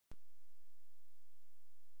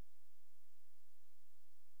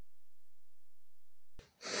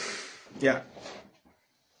Yeah.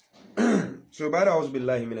 So, Bada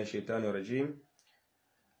Billahi Minash Shaitanir Rajim.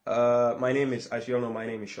 My name is, as you all know, my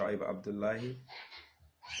name is Shu'aib Abdullahi.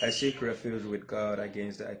 I seek refuge with God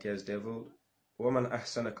against the accursed devil. وَمَنْ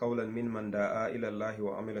أَحْسَنَ قَوْلًا مِّمَّنْ دَعَا إِلَى اللَّهِ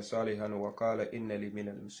وَعَمِلَ صَالِحًا وَقَالَ إِنَّنِي مِنَ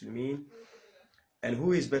الْمُسْلِمِينَ. And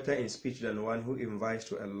who is better in speech than one who invites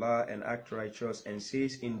to Allah and acts righteous and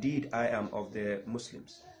says, indeed, I am of the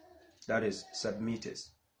Muslims. That is, submitters.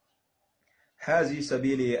 هذه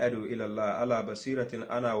سبيلي أدعو إلى الله على بصيرة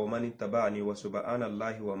أنا ومن اتبعني وسبحان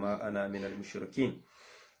الله وما أنا من المشركين.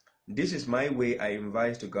 This is my way I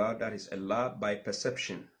invite to God, that is Allah, by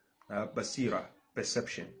perception. Basira,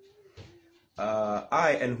 perception.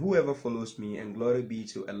 I and whoever follows me, and glory be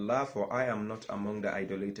to Allah, for I am not among the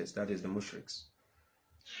idolaters, that is the mushriks.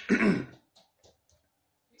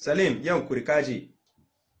 Salim, yankuri kaji.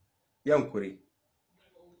 Yankuri.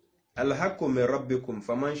 Al-haqqu min rabbikum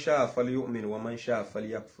faman sha'a falyu'min wa man sha'a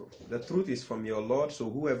falyakfur. The truth is from your Lord, so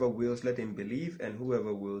whoever wills, let him believe, and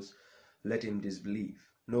whoever wills, let him disbelieve.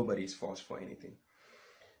 Nobody is forced for anything.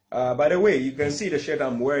 By the way, you can see the shirt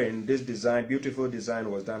I'm wearing. This design, beautiful design,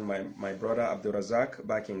 was done by my brother Abdul Razak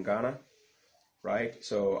back in Ghana, right?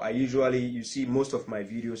 So I usually, you see most of my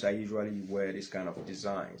videos, I usually wear this kind of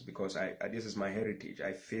designs because this is my heritage.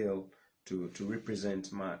 I feel to represent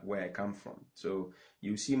where I come from. So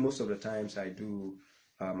you see most of the times I do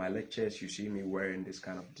my lectures, you see me wearing this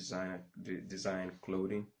kind of design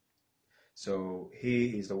clothing. So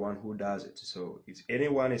he is the one who does it. So if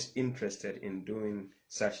anyone is interested in doing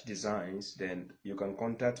such designs, then you can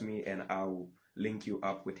contact me and I'll link you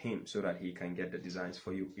up with him so that he can get the designs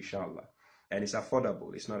for you, inshallah. And it's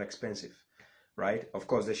affordable, it's not expensive, right? Of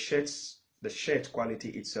course, the shirt quality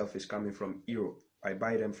itself is coming from Europe. I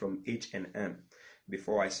buy them from H&M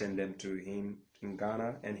before I send them to him in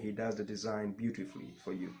Ghana, and he does the design beautifully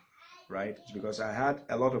for you, right? Because I had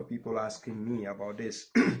a lot of people asking me about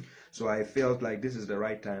this. So I felt like this is the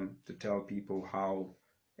right time to tell people how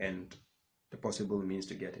and the possible means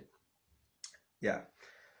to get it. Yeah.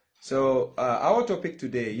 So our topic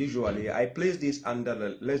today, usually I place this under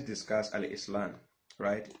the let's discuss al-Islam,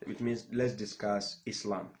 right? Which means let's discuss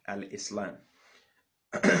Islam, al-Islam.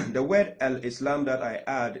 The word al-Islam that I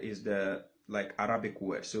add is the Arabic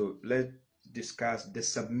word. So let's discuss the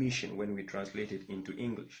submission when we translate it into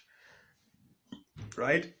English,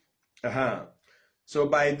 right? So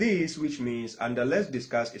by this, which means under let's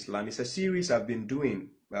discuss Islam, it's a series I've been doing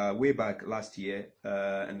way back last year,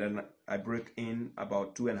 and then I broke in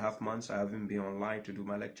about 2.5 months. I haven't been online to do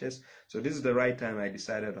my lectures. So this is the right time I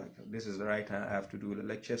decided this is the right time I have to do the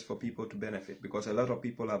lectures for people to benefit, because a lot of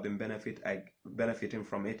people have been benefiting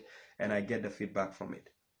from it, and I get the feedback from it,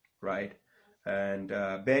 right? And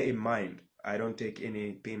bear in mind, I don't take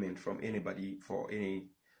any payment from anybody for any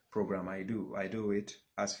program I do. I do it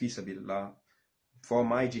as fi sabilillah, for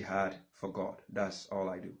my jihad for God. That's all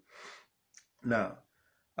I do. Now,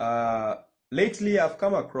 lately I've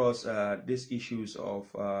come across these issues of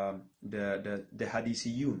the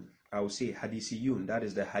Hadithiyun. I would say Hadithiyun, that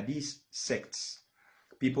is the Hadith sects,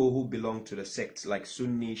 people who belong to the sects like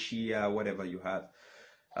Sunni, Shia, whatever you have.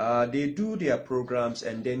 They do their programs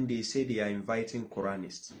and then they say they are inviting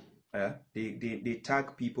Quranists. They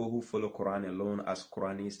tag people who follow Quran alone as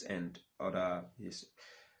Quranists and other,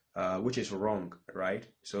 which is wrong, right?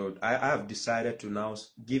 So I have decided to now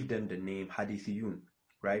give them the name Hadithiyun,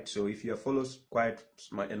 right? So if you follows quite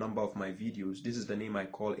a number of my videos, this is the name I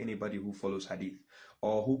call anybody who follows Hadith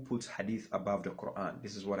or who puts Hadith above the Quran.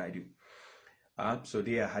 This is what I do. So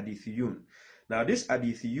they are Hadithiyun. Now this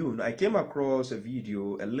Hadithiyun, I came across a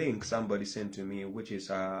video, a link somebody sent to me, which is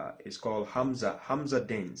it's called Hamza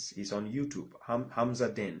Dens. It's on YouTube. Hamza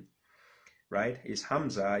Den, right?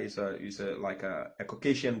 Hamza is a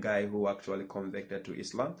Caucasian guy who actually converted to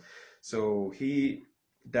Islam. So he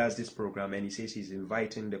does this program and he says he's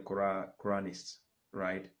inviting the Quranists,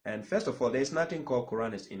 right? And first of all, there's nothing called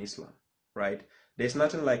Quranist in Islam, right? There's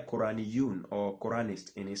nothing like Quraniyun or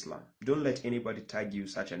Quranist in Islam. Don't let anybody tag you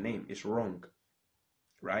such a name. It's wrong,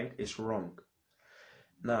 right? It's wrong.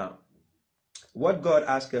 Now, what God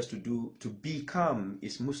asks us to do to become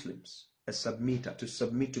is Muslims, a submitter, to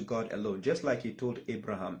submit to God alone, just like he told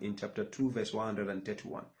Abraham in chapter 2 verse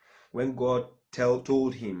 131. When God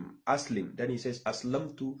told him Aslim, then he says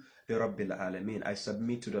Aslamtu li Rabbil Alameen, I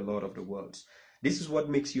submit to the Lord of the worlds. This is what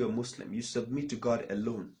makes you a Muslim. You submit to God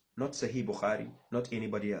alone, not Sahih Bukhari, not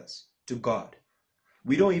anybody else, to God.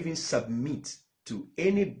 We don't even submit to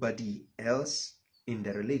anybody else in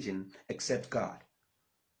the religion except God,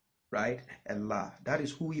 right? Allah. That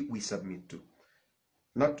is who we submit to,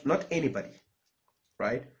 not anybody,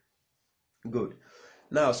 right? Good.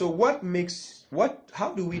 Now, so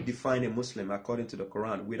how do we define a Muslim according to the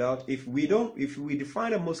Quran? If we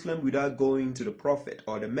define a Muslim without going to the Prophet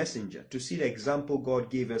or the Messenger to see the example God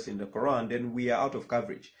gave us in the Quran, then we are out of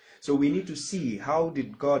coverage. So we need to see, how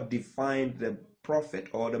did God define the Prophet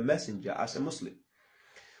or the Messenger as a Muslim?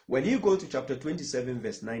 When you go to chapter 27,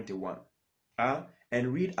 verse 91,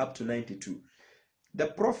 and read up to 92, the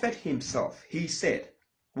Prophet himself, he said,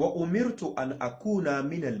 وَأُمِرْتُ أَنْ أَكُونَ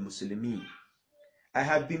مِنَ الْمُسْلِمِينَ, I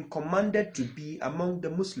have been commanded to be among the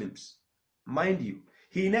Muslims. Mind you,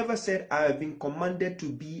 he never said, I have been commanded to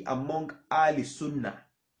be among Ahli Sunnah,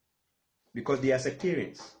 because they are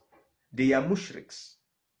sectarians. They are mushriks.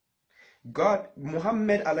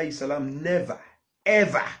 Muhammad alayhi salam never,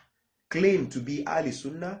 ever claimed to be Ahli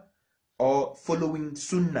Sunnah or following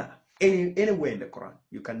Sunnah anywhere in the Quran.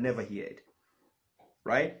 You can never hear it.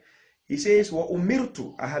 Right? He says, wa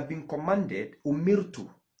umirtu, I have been commanded, umirtu,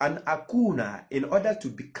 an akuna, in order to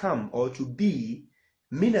become or to be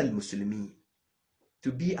minal muslimin,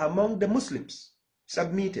 to be among the Muslims,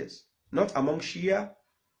 submitters, not among Shia,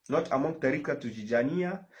 not among Tariqa to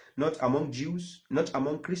Tijaniya, not among Jews, not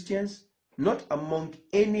among Christians, not among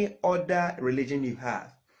any other religion you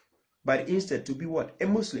have, but instead to be what? A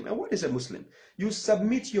Muslim. And what is a Muslim? You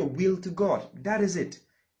submit your will to God. That is it.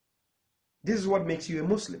 This is what makes you a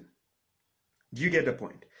Muslim. Do you get the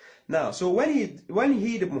point? Now, so when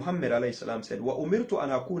the Muhammad alayhi salam said, "Wa umirtu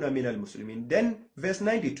an akuna min al-muslimin," then verse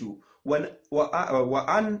 92, wa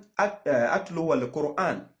an atlu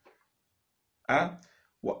al-Quran,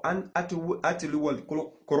 wa an atlu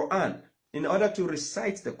al-Quran, in order to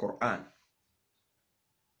recite the Quran.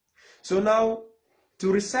 So now,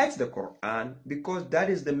 to recite the Quran, because that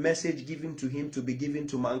is the message given to him to be given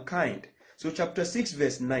to mankind. So chapter 6,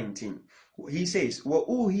 verse 19, he says,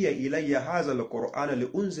 وَأُوهِيَ إِلَيَّ هَذَا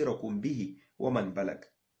الْقُرْآنَ لِأُنْزِرَكُمْ بِهِ وَمَنْ بَلَغَ.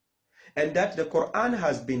 And that this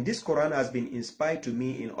Quran has been inspired to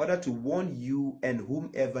me in order to warn you and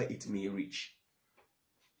whomever it may reach.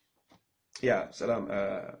 Yeah, salam,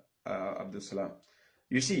 Abdul Salam.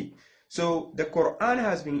 You see, so the Quran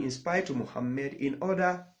has been inspired to Muhammad in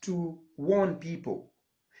order to warn people,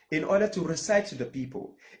 in order to recite to the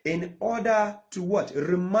people, in order to what?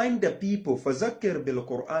 Remind the people. فَذَكِّرْ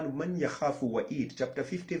بِالْقُرْآنِ مَنْ يَخَافُ وَإِيدٍ, chapter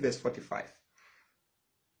 50, verse 45.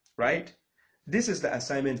 Right? This is the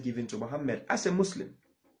assignment given to Muhammad as a Muslim.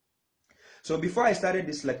 So before I started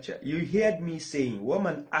this lecture, you heard me saying,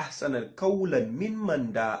 وَمَنْ أَحْسَنَ قَوْلًا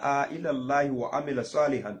مِمَّنْ دَعَا إِلَى اللَّهِ وَعَمِلَ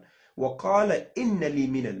صَالِحًا وَقَالَ إِنَّ لِي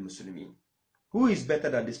مِنَ الْمُسْلِمِينَ. Who is better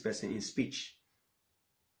than this person in speech?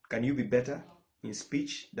 Can you be better in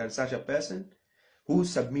speech than such a person who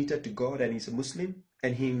submitted to God and is a Muslim,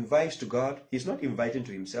 and he invites to God? He's not inviting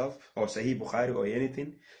to himself or Sahih Bukhari or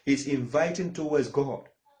anything. He's inviting towards God.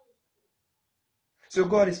 So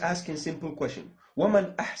God is asking simple question.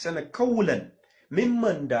 وَمَنْ أَحْسَنَ قَوْلًا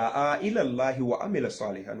مِمَّنْ دَعَا إِلَى اللَّهِ وَعَمِلَ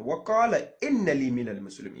صَالِحًا وَقَالَ إِنَّ لِي مِنَ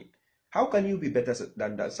الْمُسْلِمِينَ. How can you be better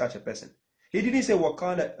than such a person? He didn't say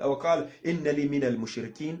وَقَالَ إِنَّ لِي مِنَ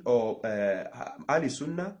الْمُشْرِكِينَ or Ahli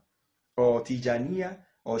Sunnah or Tijaniya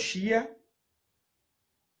or Shia.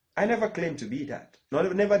 I never claimed to be that.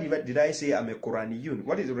 Never did I say I'm a Quraniyun.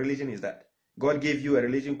 What is a religion is that? God gave you a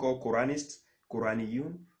religion called Quranists,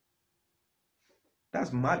 Quraniyun?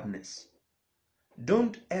 That's madness.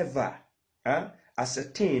 Don't ever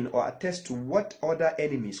ascertain or attest to what other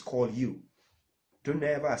enemies call you. Don't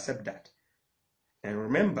ever accept that. And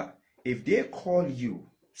remember, if they call you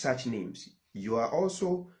such names, you are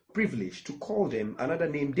also privileged to call them another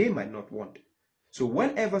name they might not want. So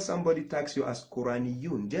whenever somebody tags you as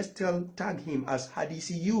Quraniyun, just tag him as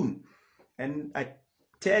Hadithiyun. And I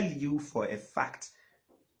tell you for a fact,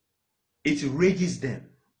 it rages them.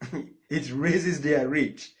 It raises their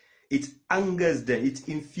rage. It angers them. It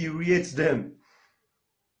infuriates them.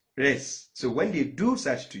 Yes. So when they do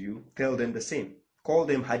such to you, tell them the same. Call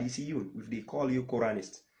them Hadithiyun if they call you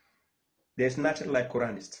Quranist. There's nothing like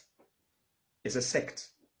Quranist. It's a sect.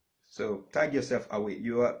 So tag yourself away.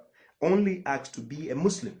 You are only asked to be a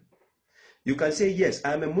Muslim. You can say, yes,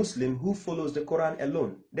 I'm a Muslim who follows the Quran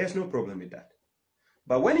alone. There's no problem with that.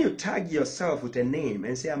 But when you tag yourself with a name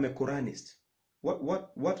and say, I'm a Quranist,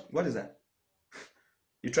 what is that?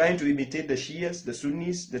 You're trying to imitate the Shias, the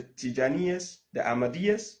Sunnis, the Tijaniyas, the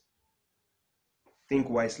Ahmadiyas? Think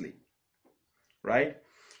wisely. Right?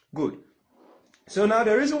 Good. So now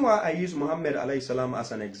the reason why I use Muhammad alayhi salam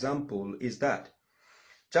as an example is that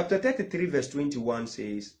chapter 33 verse 21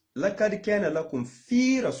 says, لَقَدْ كَانَ لَكُمْ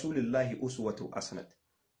فِي رَسُولِ اللَّهِ أُسْوَةٌ حَسَنَةٌ.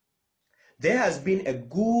 There has been a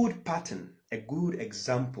good pattern, a good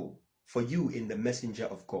example for you in the messenger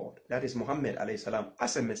of God. That is Muhammad alayhi salam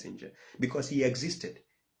as a messenger, because he existed.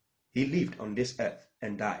 He lived on this earth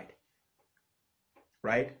and died.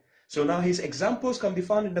 Right? So now his examples can be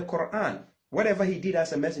found in the Quran. Whatever he did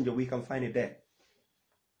as a messenger, we can find it there.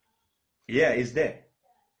 Yeah, it's there.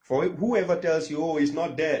 For whoever tells you, oh, it's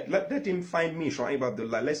not there, let him find me, Shu'aib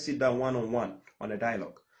Abdullah. Let's sit down one-on-one on a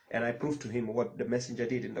dialogue. And I prove to him what the messenger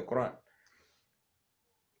did in the Quran.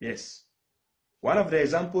 Yes. One of the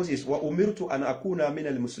examples is وَأُمِرْتُ أَنْ أَكُونَ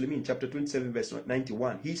مِنَ الْمُسْلِمِينَ, chapter 27, verse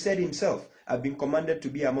 91. He said himself, I've been commanded to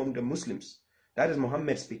be among the Muslims. That is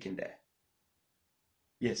Muhammad speaking there.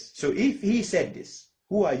 Yes. So if he said this,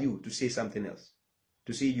 who are you to say something else?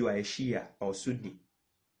 To say you are a Shia or Sunni?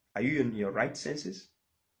 Are you in your right senses?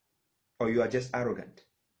 Or you are just arrogant?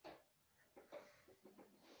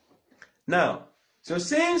 Now, so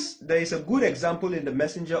since there is a good example in the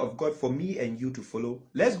messenger of God for me and you to follow,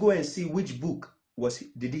 let's go and see which book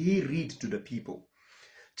did he read to the people.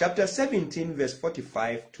 Chapter 17, verse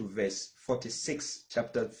 45 to verse 46.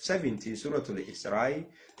 Chapter 17, Surah Al-Isra.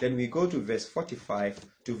 Then we go to verse 45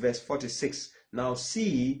 to verse 46. Now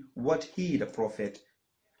see what he, the prophet,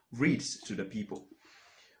 reads to the people.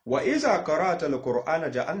 وَإِذَا قَرَأْتَ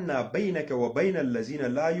الْقُرْآنَ جَعَلْنَا بَيْنَكَ وَبَيْنَ الَّذِينَ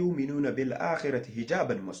لَا يُؤْمِنُونَ بِالْآخِرَةِ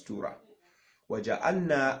حِجَابًا مَسْتُورًا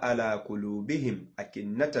وَجَعَلْنَا عَلَى قُلُوبِهِمْ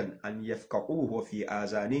أَكِنَّةً أَنْ يَفْقَهُوهُ وَفِي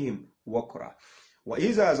آذَانِهِمْ وَقْرًا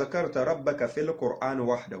وَإِذَا ذَكَرْتَ رَبَّكَ فِي الْقُرْآنِ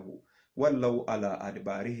وَحْدَهُ وَلَّوْا عَلَى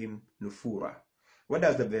أَدْبَارِهِمْ نُفُورًا. What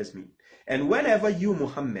does the verse mean? And whenever you,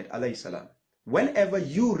 Muhammad alayhi salam, whenever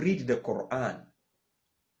you read the Quran,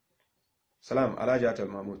 salam ala Jat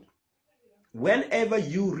al-Mahmud, whenever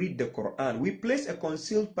you read the Quran, we place a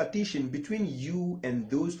concealed partition between you and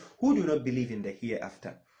those who do not believe in the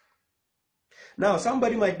hereafter. Now,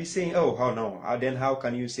 somebody might be saying, oh no, then how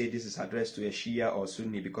can you say this is addressed to a Shia or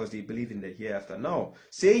Sunni because they believe in the hereafter? No,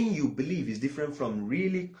 saying you believe is different from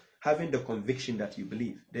really having the conviction that you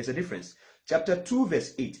believe. There's a difference. Chapter 2,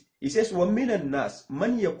 verse 8, it says, وَمِنَ النَّاسِ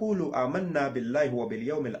مَنْ يَقُولُ آمَنَّا بِاللَّهِ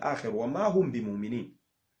وَبِالْيَوْمِ الْآخِرِ وَمَا هُمْ بِمُؤْمِنِينَ.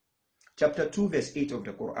 Chapter 2, verse 8 of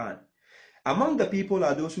the Quran. Among the people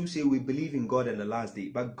are those who say we believe in God and the last day,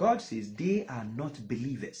 but God says they are not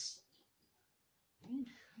believers.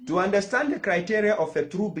 To understand the criteria of a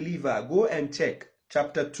true believer, go and check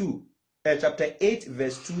chapter 8,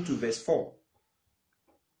 verse 2 to verse 4.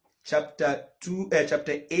 Chapter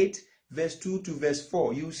 8, verse 2 to verse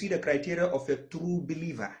 4. You see the criteria of a true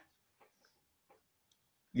believer.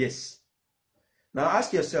 Yes. Now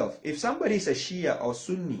ask yourself, if somebody is a Shia or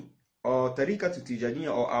Sunni or Tariqat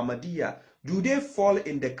Tijaniyya or Ahmadiyya, do they fall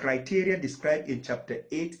in the criteria described in chapter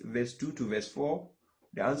 8, verse 2 to verse 4?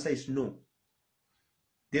 The answer is no.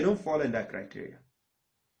 They don't fall in that criteria.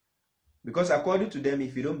 Because according to them,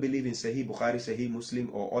 if you don't believe in Sahih Bukhari, Sahih Muslim,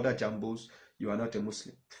 or other jambos, you are not a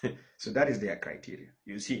Muslim. So that is their criteria.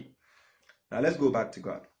 You see. Now let's go back to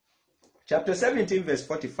God. Chapter 17, verse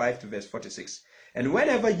 45 to verse 46. And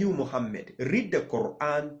whenever you, Muhammad, read the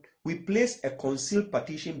Quran, we place a concealed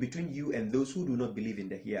partition between you and those who do not believe in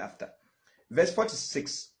the hereafter. Verse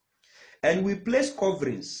 46. And we place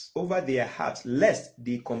coverings over their hearts, lest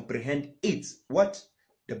they comprehend it. What?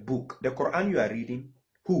 The book, the Quran you are reading.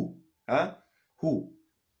 Who? Who?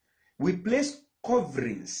 We place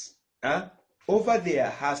coverings over their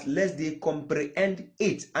hearts, lest they comprehend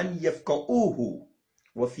it. And yafqa'uhu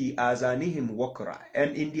wa fi azanihim waqra.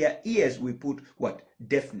 And in their ears we put what?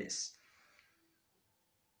 Deafness.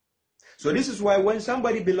 So this is why when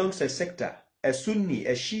somebody belongs to a sector, a Sunni,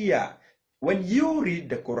 a Shia, when you read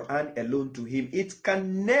the Quran alone to him, he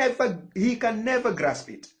can never grasp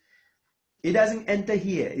it. It doesn't enter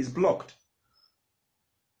here. It's blocked.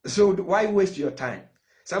 So why waste your time?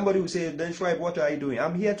 Somebody will say, then Shuaib, what are you doing?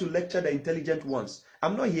 I'm here to lecture the intelligent ones.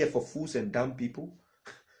 I'm not here for fools and dumb people.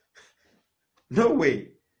 No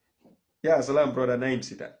way. Yeah, salam, brother Naim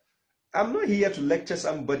Sita. I'm not here to lecture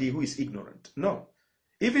somebody who is ignorant. No.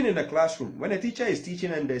 Even in a classroom, when a teacher is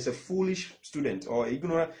teaching and there's a foolish student or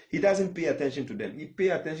ignorant, he doesn't pay attention to them. He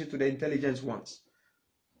pays attention to the intelligent ones.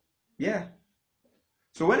 Yeah.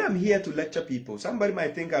 So when I'm here to lecture people, somebody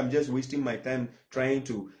might think I'm just wasting my time trying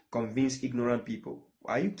to convince ignorant people.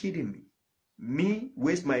 Are you kidding me? Me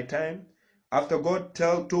waste my time? After God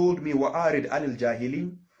told me, وَأَعْرِضْ عَنِ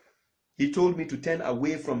الْجَاهِلِينَ, He told me to turn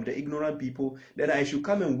away from the ignorant people, then I should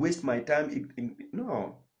come and waste my time?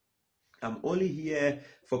 No. I'm only here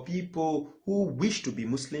for people who wish to be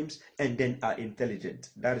Muslims and then are intelligent.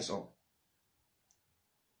 That is all.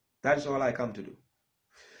 That is all I come to do.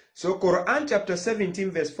 So Quran chapter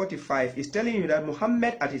 17 verse 45 is telling you that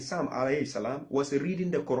Muhammad alayhi salam was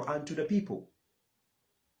reading the Quran to the people.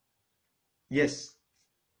 Yes.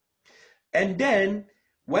 And then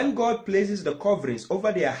when God places the coverings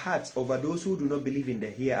over their hearts over those who do not believe in the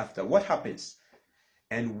hereafter, what happens?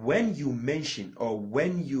 And when you mention, or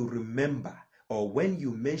when you remember, or when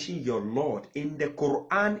you mention your Lord in the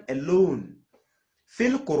Quran alone,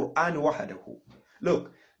 fil Quran wahdahu.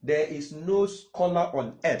 Look, there is no scholar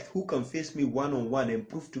on earth who can face me one-on-one and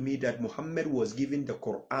prove to me that Muhammad was given the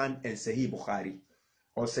Quran and Sahih Bukhari,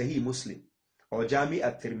 or Sahih Muslim, or Jami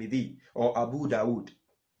at-Tirmidhi, or Abu Dawood.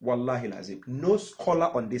 Wallahi lazim. No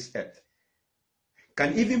scholar on this earth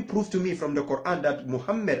can even prove to me from the Quran that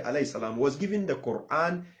Muhammad alayhi salam was given the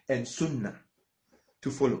Quran and Sunnah to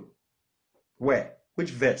follow. Where? Which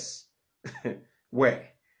verse? Where?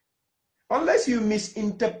 Unless you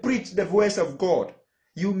misinterpret the voice of God,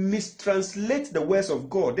 you mistranslate the words of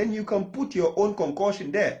God, then you can put your own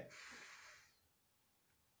concoction there.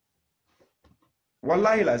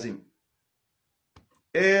 Wallahi lazim.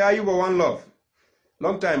 Ayuba, one love.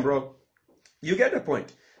 Long time, bro. You get the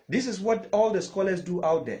point. This is what all the scholars do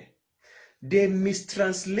out there. They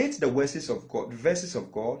mistranslate the verses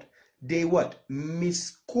of God. They what?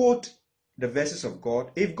 Misquote the verses of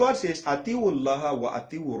God. If God says, Atiwullaha wa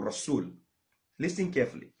atiwu Rasul, listen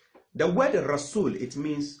carefully. The word Rasul, it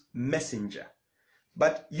means messenger.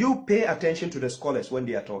 But you pay attention to the scholars when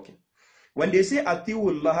they are talking. When they say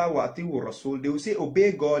Atiwullaha wa atiwu Rasul, they will say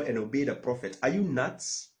obey God and obey the prophet. Are you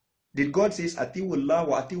nuts? Did God say Atiwullah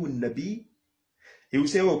wa atiwu Nabi? He will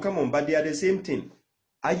say, oh, come on, but they are the same thing.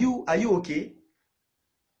 Are you okay?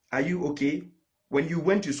 Are you okay? When you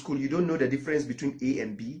went to school, you don't know the difference between A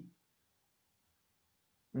and B?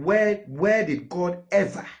 Where did God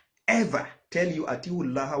ever tell you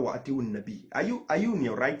Atiwullah wa atiwu Nabi? Are you in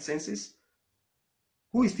your right senses?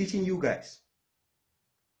 Who is teaching you guys?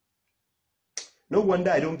 No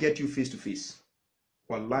wonder I don't get you face to face.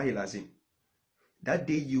 Wallahi lazim. That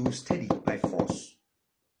day you study by force.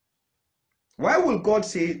 Why will God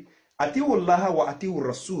say Atiwullah wa atiwu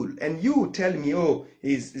Rasul, and you tell me, oh,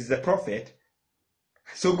 is the prophet?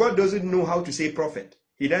 So God doesn't know how to say prophet.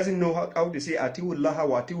 He doesn't know how to say Atiwullah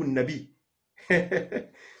wa atiwu Nabi.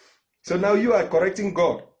 So now you are correcting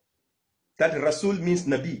God that Rasul means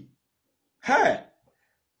Nabi. Hey,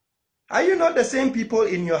 are you not the same people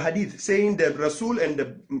in your hadith saying that Rasul and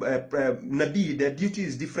the Nabi, their duty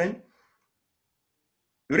is different?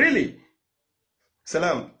 Really?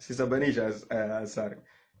 Salam, Sister Banisha, sorry.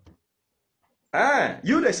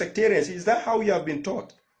 You the sectarians, is that how you have been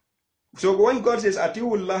taught? So when God says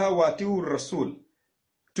Atiwullah wa atiwu Rasul,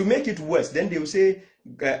 to make it worse, then they will say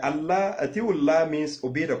Atiwullah means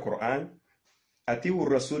obey the Quran, Atiwu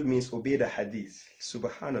Rasul means obey the hadith.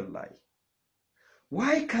 Subhanallah.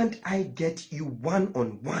 Why can't I get you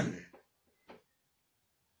one-on-one?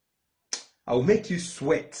 I'll make you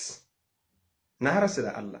sweat. Nahara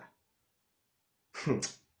sada Allah.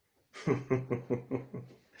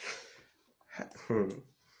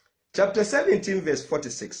 Chapter 17 verse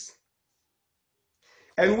 46.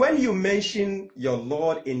 And when you mention your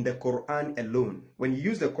Lord in the Quran alone, when you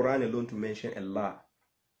use the Quran alone to mention Allah,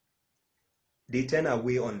 they turn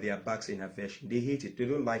away on their backs in aversion. They hate it. They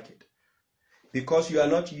don't like it. Because you are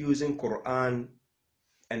not using Quran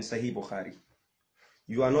and Sahih Bukhari.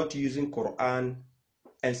 You are not using Quran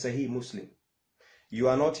and Sahih Muslim. You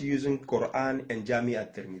are not using Quran and Jami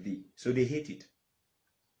at-Tirmidhi. So they hate it.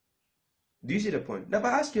 Do you see the point? Now,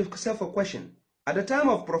 but ask yourself a question. At the time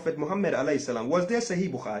of Prophet Muhammad alayhi salam, was there Sahih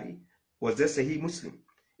Bukhari? Was there Sahih Muslim?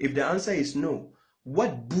 If the answer is no,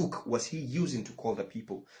 what book was he using to call the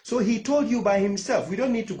people? So he told you by himself. We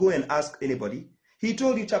don't need to go and ask anybody. He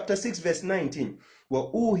told you, chapter 6 verse 19,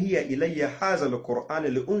 وَأُوهِيَ إِلَيَّ هَذَا الْقُرْآنَ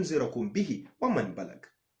لِأُنْزِرَكُمْ بِهِ وَمَنْ بَلَغَ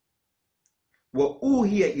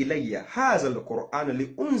وَأُوهِيَ إِلَيَّ هَذَا الْقُرْآنَ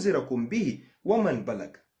لِأُنْزِرَكُمْ بِهِ وَمَنْ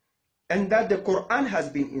بَلَغَ. And that the Quran has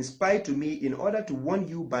been inspired to me in order to warn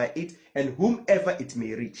you by it and whomever it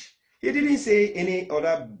may reach. He didn't say any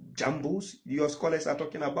other jumbles your scholars are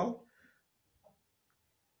talking about.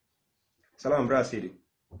 Salam, bra, Sidi.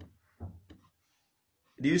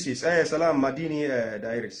 Do you see? Salam, Madini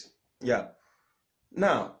Dairis. Yeah.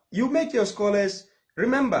 Now, you make your scholars,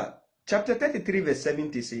 remember, chapter 33 verse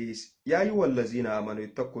 70 says, Ya ayyuhallazina amanu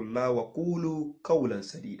ittaqullaha wa qulu qawlan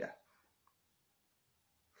sadida.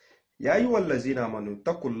 Ya ayyuhallazina amanu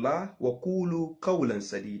ittaqullaha wa qulu qawlan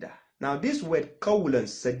sadida. Now, this word qawlan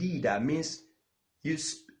sadida means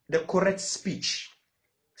the correct speech.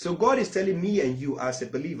 So God is telling me and you as a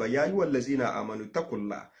believer, Ya ayyuhallazina amanu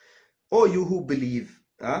ittaqullaha. O you who believe,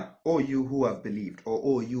 O you who have believed, or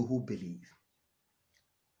O you who believe.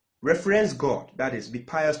 Reference God, that is, be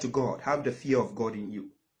pious to God, have the fear of God in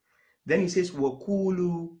you. Then he says,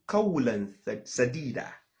 وَقُولُوا قَوْلًا سَدِيدًا.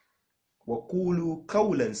 وَقُولُوا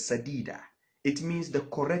قَوْلًا سَدِيدًا. It means the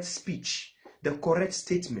correct speech, the correct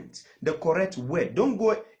statement, the correct word. Don't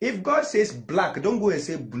go, if God says black, don't go and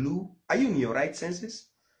say blue. Are you in your right senses?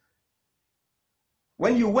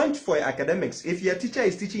 When you went for academics, if your teacher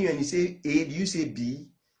is teaching you and you say A, do you say B?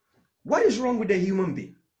 What is wrong with the human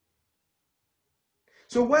being?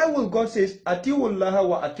 So why will God say, Ati'u Allah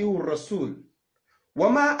wa ati'u Rasul?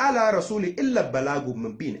 Wama ala Rasuli illa balagu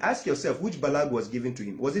mubin. Ask yourself, which balag was given to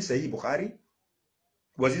him? Was it Sahih Bukhari?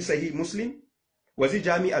 Was it Sahih Muslim? Was it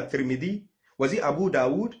Jami at-Tirmidhi? Was it Abu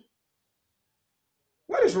Dawood?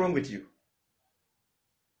 What is wrong with you?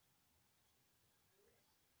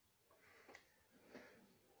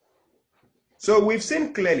 So we've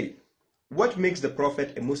seen clearly what makes the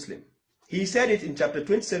Prophet a Muslim. He said it in chapter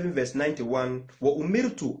 27 verse 91,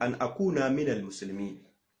 وَأُمِرْتُ أَنْ أَكُونَ مِنَ الْمُسْلِمِينَ.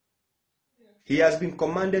 He has been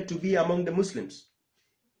commanded to be among the Muslims.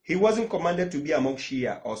 He wasn't commanded to be among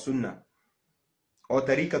Shia or Sunnah or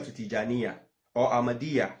Tariqa to Tijaniya or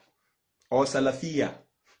Ahmadiyya or Salafiyya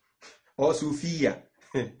or Sufiyya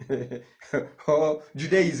or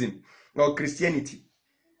Judaism or Christianity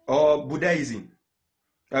or Buddhism.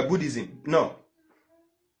 No.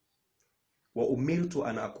 وَأُمِرْتُ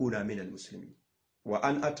أَنْ أَكُونَ مِنَ الْمُسْلِمِينَ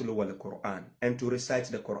وَأَنْ أَتْلُوَ الْقُرْآنَ, and to recite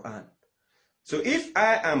the Quran. So if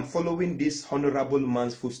I am following this honorable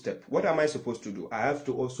man's footstep, what am I supposed to do? I have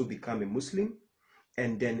to also become a Muslim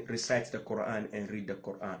and then recite the Quran and read the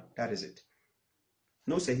Quran. That is it.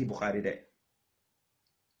 No Sahih Bukhari there.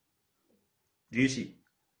 Do you see?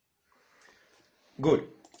 Good.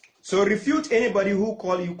 So refute anybody who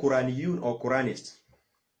call you Quraniyun or Quranist.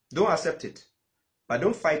 Don't accept it. But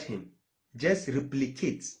don't fight him. Just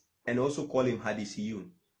replicate and also call him Hadithiyun.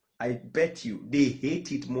 I bet you they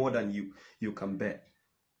hate it more than you can bear.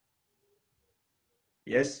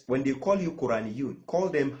 Yes, when they call you Quraniyun, call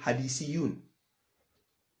them Hadithiyun.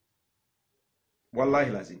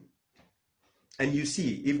 Wallahi lazim. And you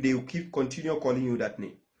see if they will continue calling you that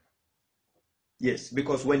name. Yes,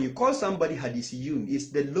 because when you call somebody Hadithiyun,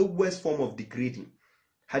 it's the lowest form of degrading.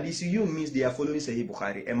 Hadithiyun means they are following Sahih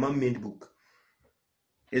Bukhari, a man-made book.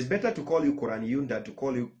 It's better to call you Quraniyun than to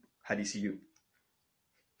call you Hadithiyun.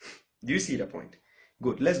 Do you see the point?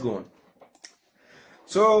 Good, let's go on.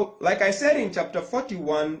 So, like I said in chapter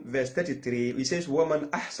 41, verse 33, it says, وَمَنْ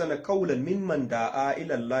أَحْسَنَ قَوْلًا مِمَّنْ دَعَا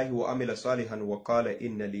إِلَى اللَّهِ وَعَمِلَ صَالِحًا وَقَالَ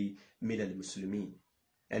إِنَّ لِي مِنَ الْمُسْلِمِينَ.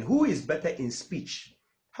 And who is better in speech?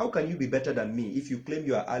 How can you be better than me if you claim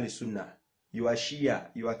you are Ahl Sunnah, you are Shia,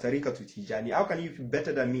 you are Tariqa to Tijani? How can you be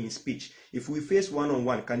better than me in speech? If we face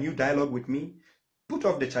one-on-one, can you dialogue with me? Put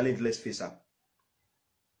off the challenge, let's face up.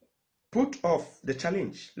 Put off the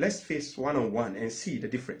challenge. Let's face one-on-one and see the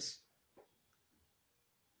difference.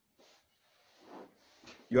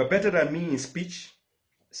 You are better than me in speech,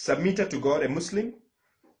 submitted to God, a Muslim,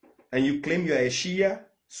 and you claim you are a Shia,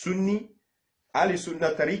 Sunni, Ali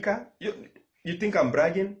Sunnah Tariqa. You think I'm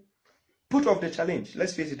bragging? Put off the challenge.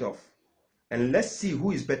 Let's face it off. And let's see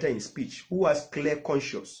who is better in speech, who has clear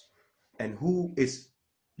conscience, and who is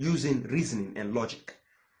using reasoning and logic.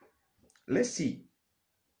 Let's see.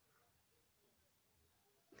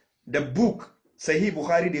 The book, Sahih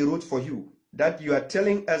Bukhari, they wrote for you, that you are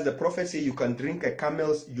telling us the Prophet say you can drink a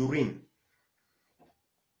camel's urine.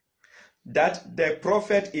 That the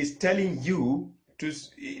Prophet is telling you to,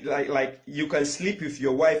 like you can sleep with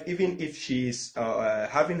your wife even if she is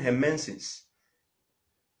having her menses.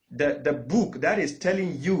 The book that is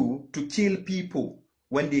telling you to kill people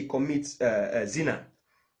when they commit zina.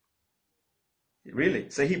 Really?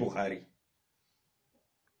 Sahih Bukhari.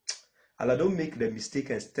 Allah, don't make the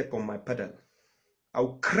mistake and step on my pedal.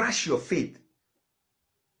 I'll crush your faith.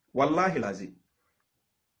 Wallahi lazim.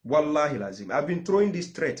 Wallahi lazim. I've been throwing this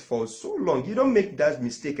threat for so long. You don't make that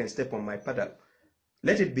mistake and step on my pedal.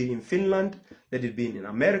 Let it be in Finland. Let it be in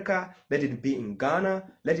America. Let it be in Ghana.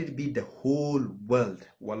 Let it be the whole world.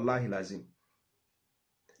 Wallahi lazim.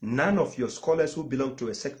 None of your scholars who belong to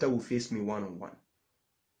a sector will face me one-on-one.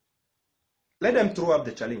 Let them throw up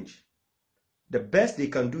the challenge. The best they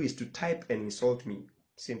can do is to type and insult me.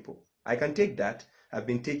 Simple. I can take that. I've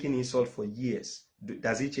been taking insult for years.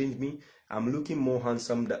 Does it change me? I'm looking more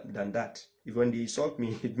handsome than that. If when they insult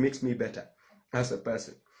me, it makes me better as a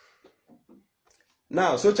person.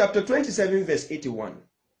 Now, so chapter 27, verse 81.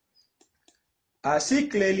 See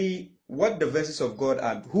clearly what the verses of God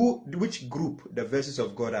are, which group the verses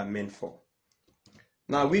of God are meant for.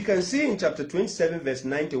 Now, we can see in chapter 27, verse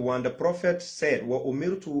 91, the Prophet said,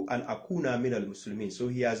 وَأُمِرْتُ أَنْ أَكُونَ مِنَ الْمُسْلِمِينَ. So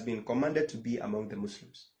he has been commanded to be among the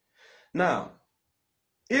Muslims. Now,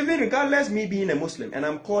 even regardless me being a Muslim, and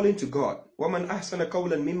I'm calling to God, وَمَنْ أَحْسَنَ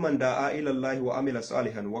قَوْلًا مِمَّنْ دَعَا إِلَى اللَّهِ وَعَمِلَ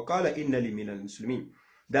صَالِحًا وَقَالَ إِنَّ لِي مِنَ الْمُسْلِمِينَ.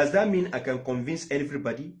 Does that mean I can convince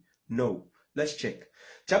everybody? No. Let's check.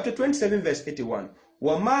 Chapter 27, verse 81.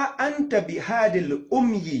 وَمَا أَنْتَ بِهَادِ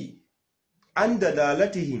الْأُمْيِ عَنْ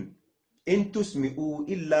دَلَالَتِهِمْ إِن تُسْمِعُوا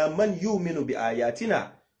إِلَّا مَنْ يُؤْمِنُ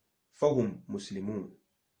بِآيَاتِنَا فَهُمْ مُسْلِمُونَ.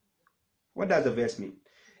 What does the verse mean?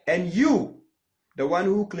 And you, the one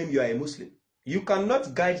who claim you are a Muslim, you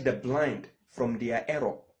cannot guide the blind from their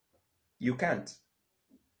error. You can't.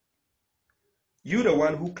 You, the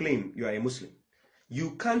one who claim you are a Muslim,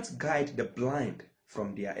 you can't guide the blind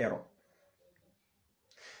from their error.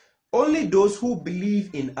 Only those who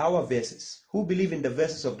believe in our verses, who believe in the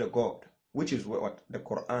verses of the God, which is what? The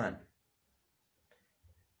Quran,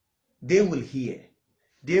 they will hear.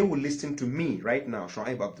 They will listen to me right now,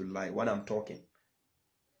 Shu'aib Abdullah, when I'm talking.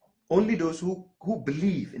 Only those who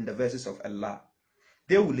believe in the verses of Allah,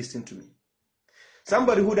 they will listen to me.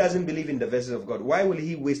 Somebody who doesn't believe in the verses of God, why will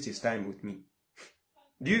he waste his time with me?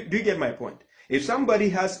 Do you get my point? If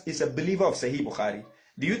somebody is a believer of Sahih Bukhari,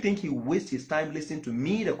 do you think he wastes his time listening to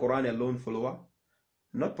me, the Quran alone follower?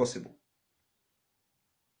 Not possible.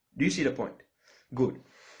 Do you see the point? Good.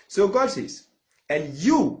 So God says, and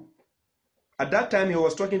you, at that time he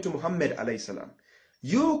was talking to Muhammad alayhi salam,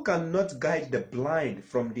 you cannot guide the blind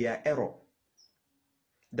from their error.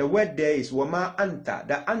 The word there is wama anta.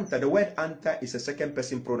 The word anta is a second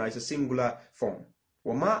person pronoun, it's a singular form.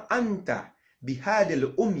 Wama anta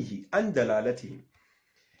bihadil umhi an dalalatihim.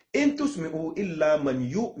 In tusmi'u illa man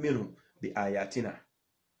yu'minu bi ayatina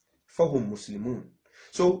fahum muslimun.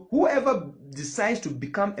 So whoever decides to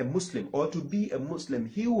become a Muslim or to be a Muslim,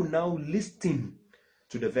 he will now listen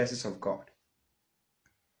to the verses of God.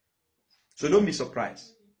 So don't be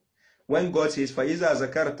surprised when God says, فَإِذَا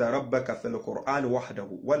ذَكَرْتَ رَبَّكَ فِي الْقُرْآنِ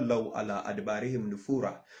وَحْدَهُ وَلَّوْا عَلَىٰ أَدْبَارِهِمْ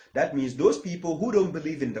نُفُورًا. That means those people who don't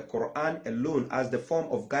believe in the Quran alone as the form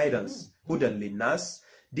of guidance, hudan linnas,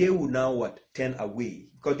 they will now what? Turn away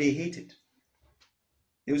because they hate it.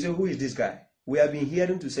 They will say, who is this guy? We have been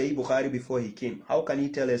hearing to Sahih Bukhari before he came. How can he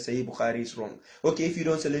tell us Sahih Bukhari is wrong? Okay, if you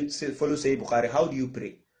don't follow Sahih Bukhari, how do you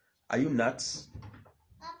pray? Are you nuts?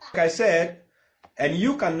 Like I said, and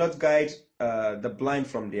you cannot guide the blind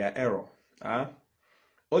from their error.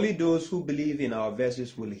 Only those who believe in our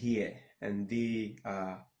verses will hear, and they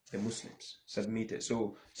are the Muslims submitted.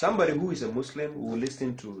 So somebody who is a Muslim will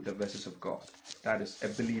listen to the verses of God. That is a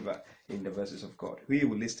believer in the verses of God. He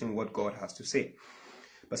will listen to what God has to say.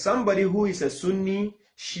 But somebody who is a Sunni,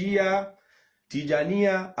 Shia,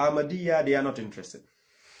 Tijaniya, Ahmadiyya, they are not interested.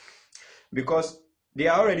 Because they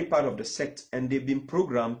are already part of the sect and they've been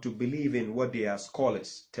programmed to believe in what their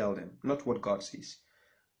scholars tell them, not what God says.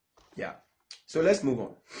 Yeah. So let's move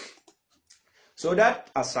on. So that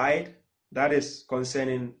aside, that is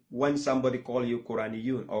concerning when somebody call you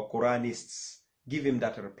Quraniyun or Quranists, give him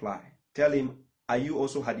that reply. Tell him, are you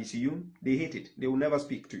also Hadithiyun? They hate it. They will never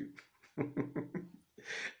speak to you.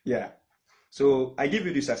 Yeah. So I give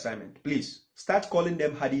you this assignment. Please start calling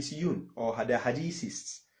them Hadithiyun or the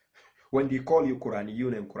Hadithists. When they call you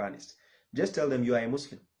Quraniyun and Quranist, just tell them you are a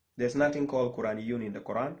Muslim. There's nothing called Quraniyun in the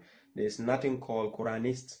Quran. There's nothing called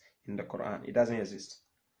Quranists in the Quran. It doesn't exist.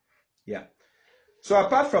 Yeah. So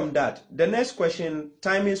apart from that, the next question,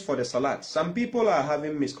 timings for the Salat. Some people are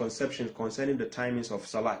having misconceptions concerning the timings of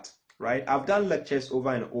Salat, right? I've done lectures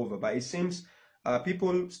over and over, but it seems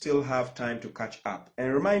people still have time to catch up.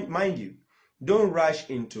 And mind you, don't rush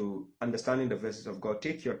into understanding the verses of God.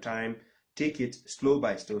 Take your time. Take it slow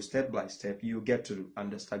by slow, step by step. You get to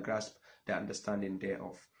understand, grasp the understanding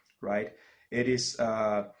thereof, right? It is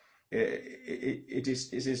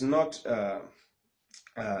not.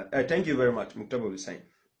 Thank you very much, Muqtabul Hussain.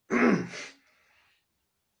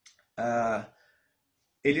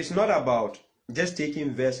 It is not about just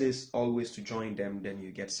taking verses always to join them, then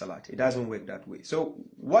you get Salat. It doesn't work that way. So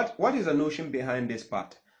what is the notion behind this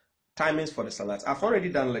part? Timings for the Salat. I've already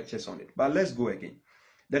done lectures on it, but let's go again.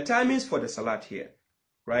 The timings for the Salat here,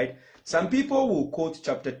 right? Some people will quote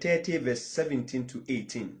chapter 30, verse 17 to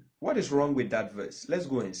 18. What is wrong with that verse? Let's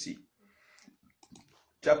go and see.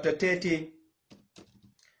 Chapter 30,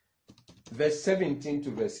 verse 17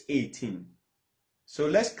 to verse 18. So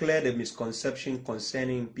let's clear the misconception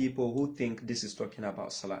concerning people who think this is talking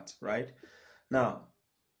about Salat, right? Now,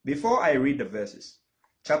 before I read the verses,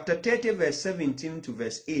 chapter 30, verse 17 to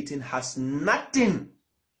verse 18 has nothing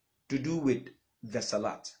to do with the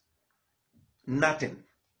Salat. Nothing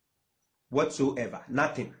whatsoever.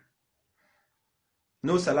 Nothing.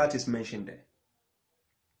 No Salat is mentioned there.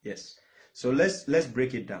 Yes. So let's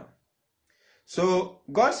break it down. So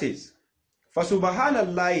God says,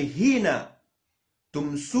 فَسُبْحَانَ hina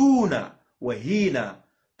tumsuna wa hina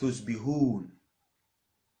tusbihun.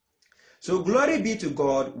 So glory be to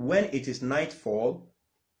God when it is nightfall,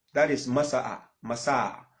 that is Masaa,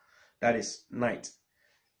 That is night.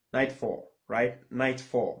 Nightfall, right?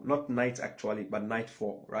 Nightfall. Not night actually, but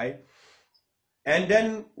nightfall, right? And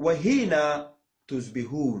then wahina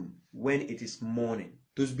tusbihun, when it is morning.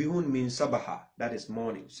 Tusbihun means sabaha, that is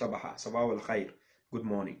morning. Sabaha, sabah al khair, good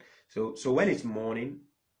morning. So when it's morning,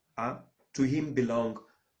 to him belong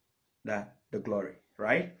the glory,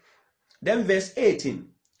 right? Then verse 18,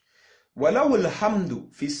 وَلَوُ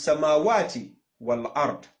الْحَمْدُ فِي السَّمَاوَاتِ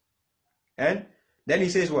وَالْأَرْضِ. And then he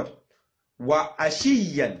says what?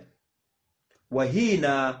 وَأَشِيًّا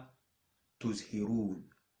وَهِينَ تُزْهِرُونَ.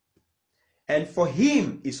 And for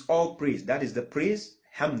him is all praise. That is the praise,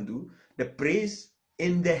 hamdu, the praise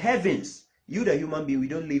in the heavens. You, the human being, we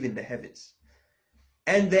don't live in the heavens.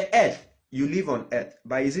 And the earth, you live on earth.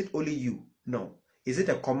 But is it only you? No. Is it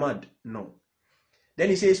a command? No. Then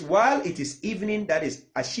he says, while it is evening, that is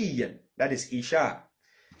ashiyan, that is isha.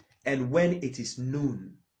 And when it is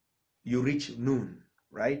noon, you reach noon,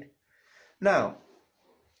 right? Now,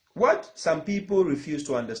 what some people refuse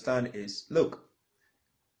to understand is, look,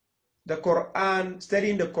 the Quran,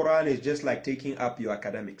 studying the Quran is just like taking up your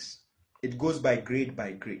academics. It goes by grade.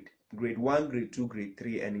 Grade 1, grade 2, grade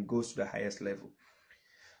 3, and it goes to the highest level.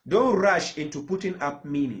 Don't rush into putting up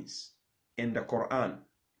meanings in the Quran.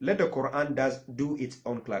 Let the Quran do its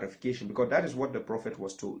own clarification, because that is what the Prophet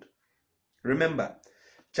was told. Remember,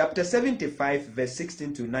 chapter 75, verse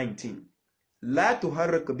 16 to 19. لا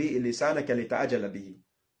تحرك به لسانك لتعجل به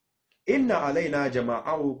إن علينا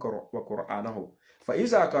جماعه وقرآنه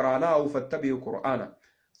فإذا قرأناه فاتبعوا قرآنه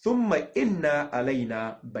ثم إن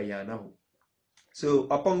علينا بيانه. So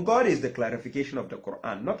upon God is the clarification of the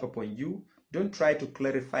Quran, not upon you. Don't try to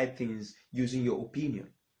clarify things using your opinion.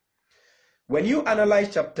 When you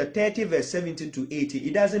analyze chapter 30, verse 17 to 80,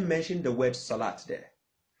 it doesn't mention the word Salat there.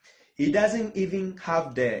 It doesn't even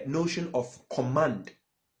have the notion of command,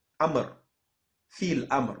 amr, feel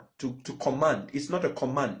amr, to command. It's not a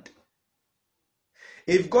command.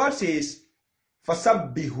 If God says,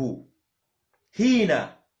 Fasabbihu,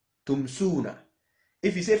 hina tumsuna,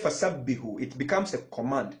 if you say Fasabbihu, it becomes a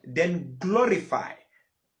command. Then glorify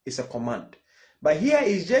is a command. But here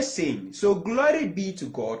is just saying, so glory be to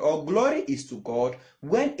God, or glory is to God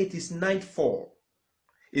when it is nightfall.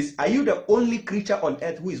 Are you the only creature on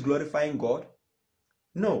earth who is glorifying God?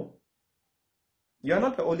 No. You are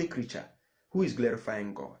not the only creature who is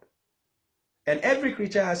glorifying God. And every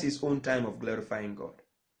creature has his own time of glorifying God.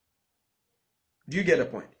 Do you get the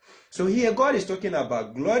point? So here God is talking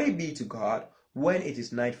about glory be to God when it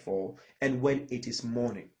is nightfall and when it is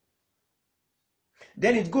morning.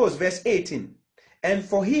 Then it goes, verse 18. And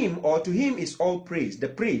for him, or to him, is all praise. The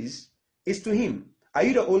praise is to him. Are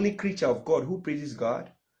you the only creature of God who praises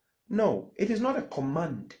God? No, it is not a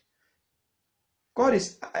command. God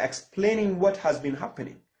is explaining what has been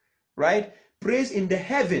happening, right? Praise in the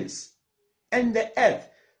heavens and the earth.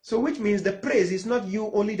 So which means the praise is not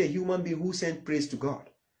you, only the human being who sent praise to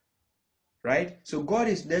God, right? So God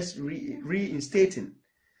is just reinstating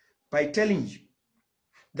by telling you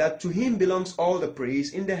that to him belongs all the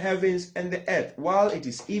praise in the heavens and the earth, while it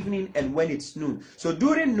is evening and when it's noon. So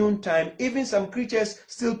during noontime, even some creatures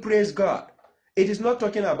still praise God. It is not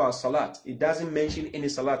talking about Salat. It doesn't mention any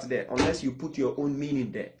Salat there, unless you put your own meaning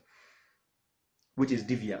there, which is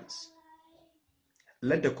deviance.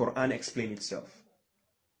 Let the Quran explain itself.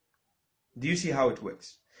 Do you see how it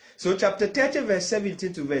works? So chapter 30, verse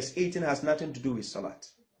 17 to verse 18 has nothing to do with Salat.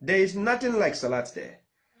 There is nothing like Salat there.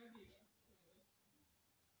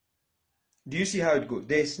 Do you see how it goes?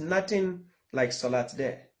 There is nothing like Salat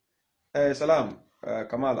there. Salam,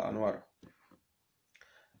 Kamal Anwar.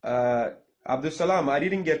 Abdul Salam, I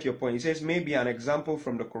didn't get your point. He says maybe an example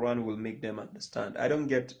from the Quran will make them understand. I don't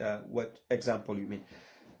get what example you mean.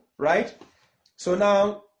 Right? So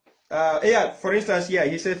now, for instance,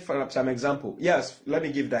 he said some example. Yes, let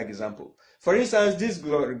me give that example. For instance, this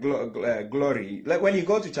glory, like when you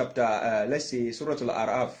go to chapter, let's say Surah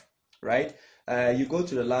Al-Araf, right? You go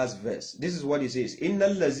to the last verse. This is what it says.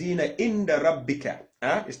 Innal lazina inda rabbika.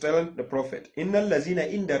 It's telling the Prophet. Innal lazina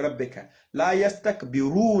inda rabbika la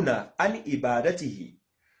yastakbiruna an ibadatihi.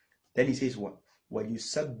 Then he says what? Wa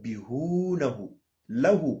yusabbihunahu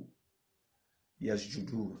lahu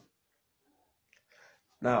yasjudun.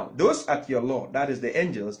 Now, those at your Lord, that is the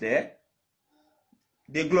angels there,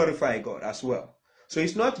 they glorify God as well. So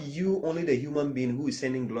it's not you, only the human being, who is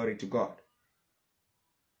sending glory to God.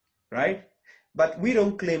 Right? But we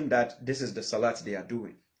don't claim that this is the Salat they are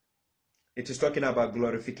doing. It is talking about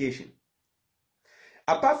glorification.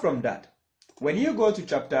 Apart from that, when you go to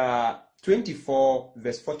chapter 24,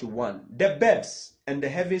 verse 41, the birds and the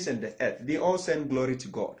heavens and the earth, they all send glory to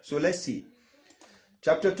God. So let's see.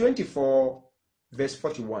 Chapter 24, verse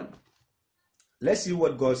 41. Let's see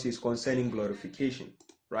what God says concerning glorification,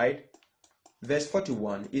 right? Verse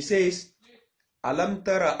 41, it says, Alam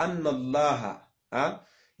tara anna allaha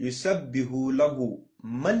yusabbihu lahu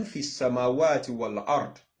man fi samawati wal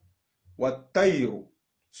ard wat tayru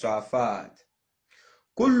safat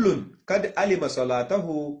kullun kad alima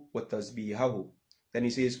salatahu wa tasbihahu. Then he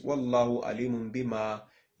says, Wallahu alimun bima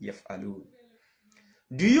yaf'alun.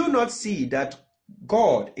 Do you not see that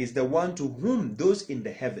God is the one to whom those in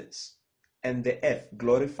the heavens and the earth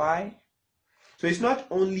glorify? So it's not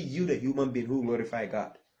only you, the human being, who glorify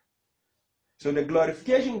God. So the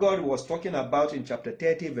glorification God was talking about in chapter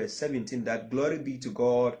 30, verse 17, that glory be to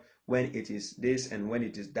God when it is this and when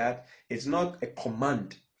it is that. It's not a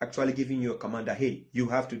command, actually giving you a command that, hey, you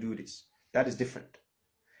have to do this. That is different.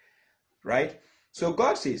 Right? So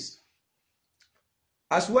God says,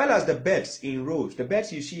 as well as the birds in rows, the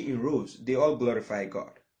birds you see in rows, they all glorify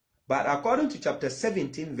God. But according to chapter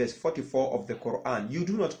 17, verse 44 of the Quran, you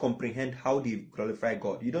do not comprehend how they glorify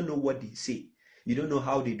God. You don't know what they say. You don't know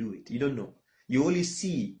how they do it. You don't know. You only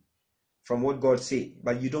see from what God say,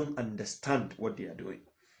 but you don't understand what they are doing.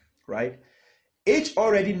 Right? Each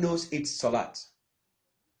already knows its salat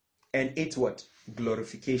and its what?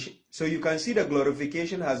 Glorification. So you can see the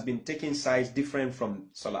glorification has been taking sides different from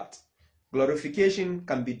salat. Glorification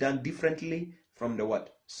can be done differently from the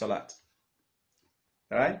what? Salat.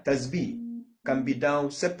 Alright? Tasbih can be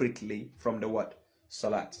done separately from the what?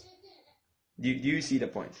 Salat. Do you see the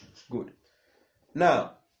point? Good.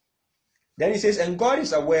 Now, then he says, and God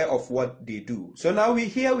is aware of what they do. So now we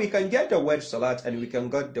can get the word salat and we can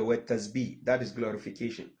get the word tasbih. That is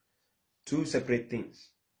glorification. Two separate things.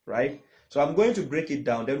 Right? So I'm going to break it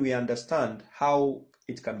down. Then we understand how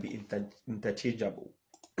it can be interchangeable.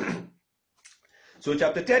 So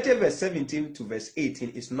chapter 30 verse 17 to verse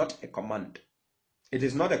 18 is not a command. It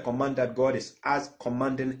is not a command that God is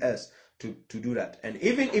commanding us to do that. And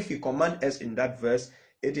even if he commands us in that verse,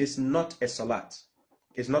 it is not a salat.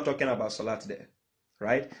 It's not talking about salat there.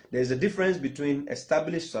 Right? There's a difference between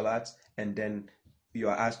established salat and then you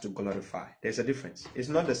are asked to glorify. There's a difference. It's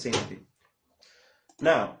not the same thing.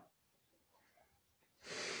 Now,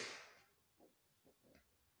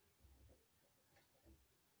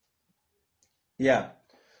 yeah.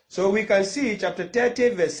 So we can see chapter 30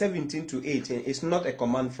 verse 17 to 18 is not a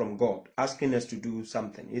command from God asking us to do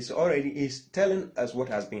something. It's telling us what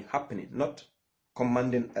has been happening, not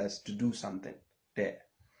commanding us to do something there.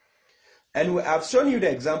 And I've shown you the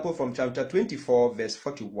example from chapter 24 verse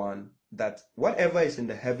 41 that whatever is in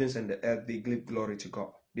the heavens and the earth, they give glory to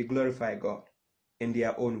God. They glorify God in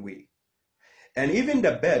their own way. And even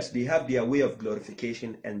the birds, they have their way of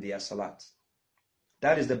glorification and their salat.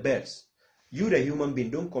 That is the birds. You, the human being,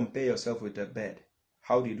 don't compare yourself with a bird.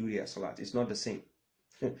 How they do their salat. It's not the same.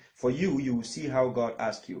 For you, you will see how God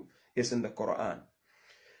asked you. It's in the Quran.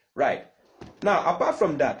 Right. Now, apart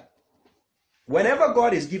from that, whenever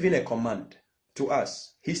God is giving a command to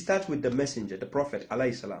us, he starts with the messenger, the prophet,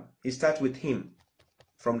 alayhi salam. He starts with him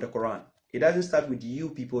from the Quran. It doesn't start with you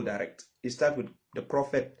people direct. It starts with the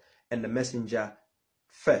prophet and the messenger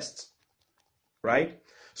first. Right?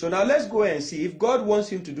 So now let's go and see if God wants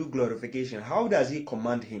him to do glorification, how does he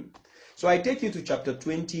command him? So I take you to chapter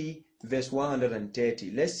 20 verse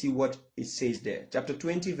 130. Let's see what it says there. Chapter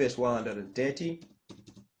 20 verse 130.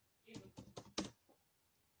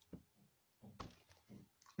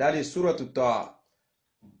 That is Surah Taha.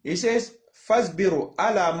 It says, فَاسْبِرُوا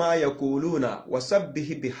عَلَى مَا يَقُولُونَ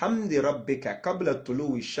وَسَبِّهِ بِحَمْدِ رَبِّكَ قَبْلَ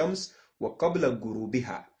طُلُوعِ الشَّمْسِ وَقَبْلَ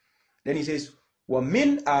غُرُوبِهَا. Then he says,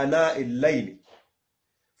 وَمِنْ آنَاءِ اللَّيْلِ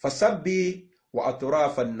فَسَبِّهْ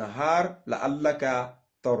وَأَطْرَافَ النَّهَارِ لَعَلَّكَ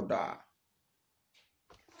تَرْضَىٰ.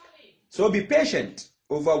 So be patient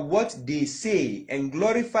over what they say and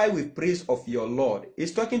glorify with praise of your Lord.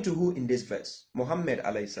 He's talking to who in this verse? Muhammad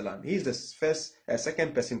alayhi salam. He is the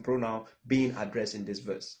second person pronoun being addressed in this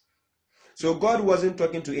verse. So God wasn't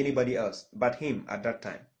talking to anybody else but him at that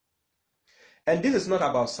time. And this is not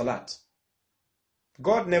about salat.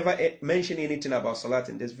 God never mentioned anything about salat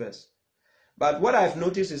in this verse. But what I've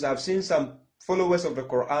noticed is I've seen some followers of the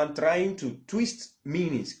Quran trying to twist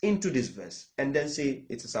meanings into this verse and then say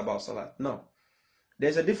it is about salat. No.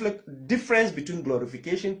 There's a difference between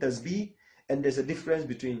glorification, tasbih, and there's a difference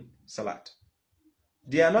between salat.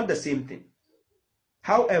 They are not the same thing.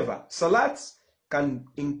 However, salat can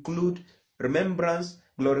include remembrance,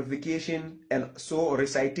 glorification, and so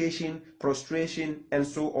recitation, prostration, and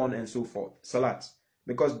so on and so forth. Salat.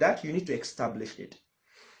 Because that you need to establish it.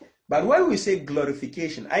 But when we say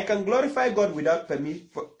glorification, I can glorify God without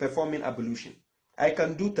performing ablution. I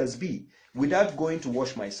can do tasbih without going to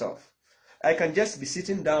wash myself. I can just be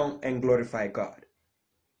sitting down and glorify God.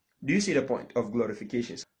 Do you see the point of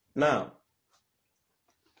glorifications? Now,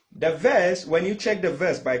 the verse, when you check the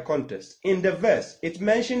verse by context, in the verse, it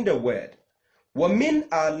mentioned the word, وَمِنْ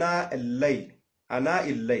أَنَاءِ اللَّيْلِ أَنَاءِ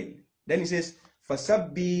اللَّيْلِ. Then it says,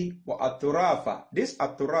 فَسَبِّي وَأَطْرَافَ. This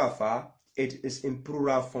أَطْرَافَ, it is in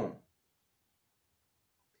plural form.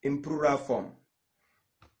 In plural form.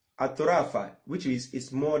 Atrafa, which is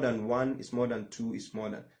it's more than one, it's more than two, it's more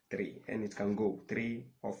than three, and it can go 3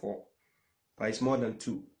 or 4, but it's more than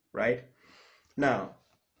 2, right? Now,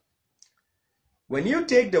 when you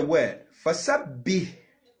take the word fasabbih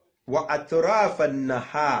wa atrafa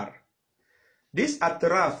nahar, this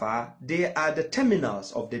atrafa, they are the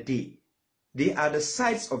terminals of the day. They are the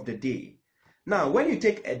sides of the day. Now, when you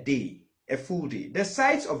take a day, a full day, the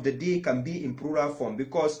sides of the day can be in plural form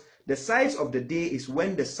because the sides of the day is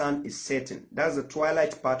when the sun is setting. That's the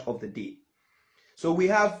twilight part of the day. So we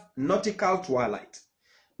have nautical twilight.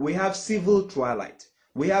 We have civil twilight.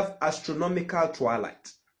 We have astronomical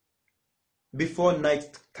twilight before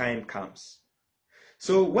night time comes.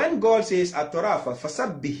 So when God says atarafa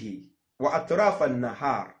fasabbihi wa atarafa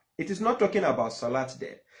nahar, it is not talking about salat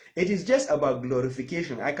there. It is just about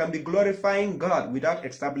glorification. I can be glorifying God without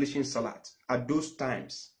establishing salat at those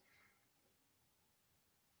times.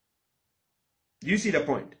 Do you see the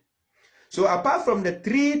point? So apart from the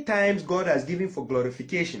 3 times God has given for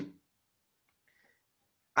glorification,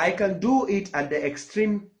 I can do it at the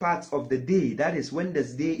extreme parts of the day. That is when the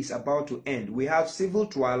day is about to end. We have civil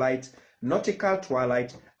twilight, nautical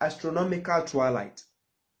twilight, astronomical twilight.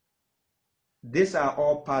 These are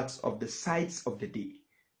all parts of the sides of the day.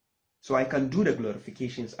 So I can do the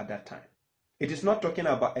glorifications at that time. It is not talking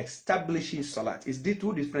about establishing salat. It's the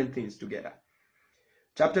 2 different things together.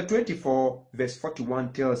 Chapter 24, verse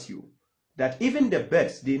 41 tells you that even the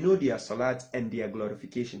birds, they know their salat and their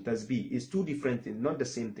glorification. Tasbih is 2 different things, not the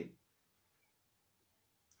same thing.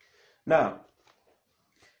 Now,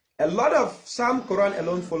 a lot of some Quran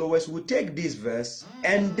alone followers will take this verse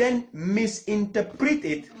and then misinterpret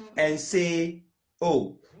it and say,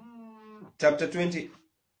 oh, chapter 20,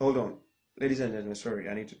 hold on, ladies and gentlemen, sorry,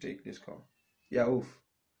 I need to take this call. Yeah, oof.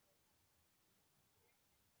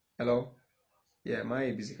 Hello? Yeah,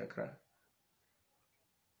 my busy kakra.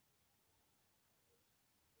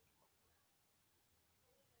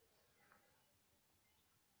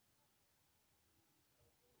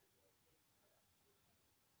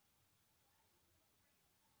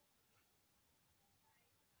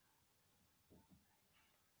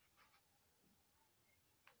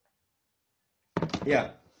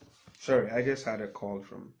 Yeah, sorry, I just had a call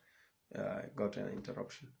from, got an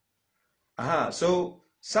interruption. So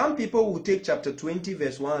some people will take chapter 20,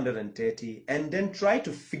 verse 130, and then try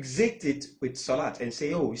to fixate it with salat and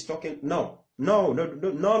say, oh, he's talking. No, don't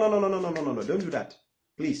do that.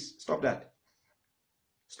 Please, stop that.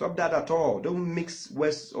 Stop that at all. Don't mix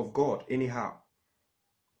words of God anyhow.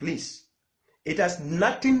 Please. It has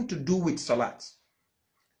nothing to do with salat.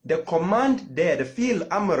 The command there, the fi'l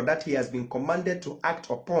amr that he has been commanded to act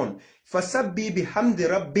upon, fasabbi bihamdi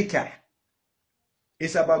rabbika,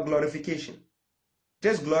 is about glorification.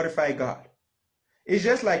 Just glorify God. It's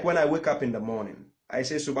just like when I wake up in the morning, I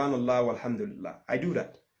say subhanallah walhamdulillah. I do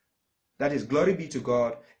that. That is glory be to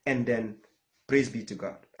God and then praise be to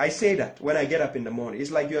God. I say that when I get up in the morning. It's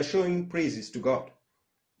like you are showing praises to God.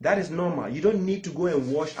 That is normal. You don't need to go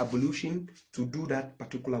and wash ablution to do that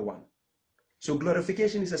particular one. So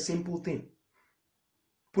glorification is a simple thing.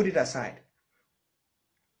 Put it aside.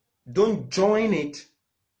 Don't join it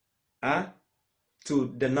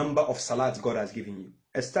to the number of salats God has given you.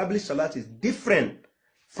 Established salat is different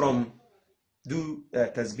from do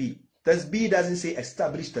tasbih. Tasbih doesn't say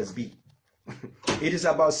established tasbih. It is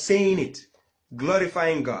about saying it,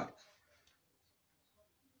 glorifying God.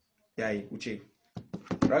 Yeah, Uche.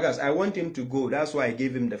 Ragas, I want him to go. That's why I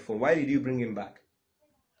gave him the phone. Why did you bring him back?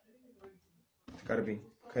 Karbi.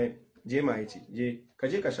 Okay. Je mahiti. Je.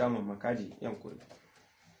 Kaje kashama makaji. Yankuri.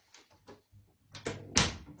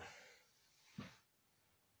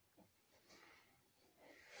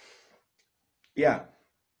 Yeah.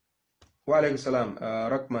 Wa alaikum salam.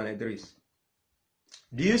 Rahman Idris.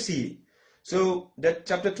 Do you see? So that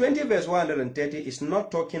chapter 20 verse 130 is not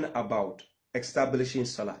talking about establishing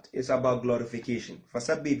salat. It's about glorification.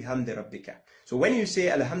 Fasabbi bihamdi rabbika. So when you say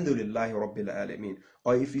alhamdulillahi rabbil alamin,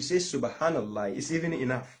 or if you say subhanallah, it's even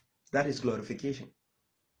enough. That is glorification.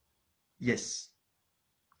 Yes.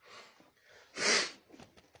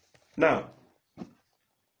 Now,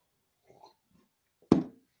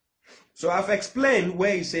 so I've explained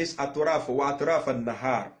where it says aturaf wa aturaf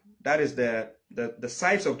an-nahar. That is the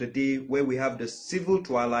sides of the day where we have the civil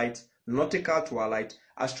twilight, nautical twilight,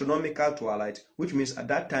 astronomical twilight, which means at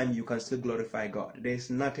that time you can still glorify God. There is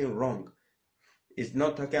nothing wrong. It's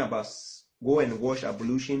not talking about go and wash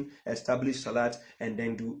ablution, establish salat, and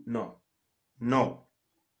then do. No. No.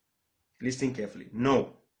 Listen carefully.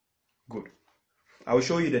 No. Good. I will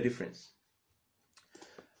show you the difference.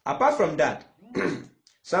 Apart from that,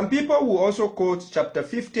 some people will also quote chapter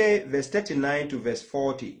 50, verse 39 to verse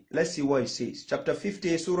 40. Let's see what it says. Chapter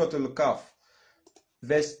 50, Surah Al-Kahf,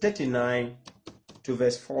 verse 39 to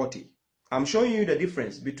verse 40. I'm showing you the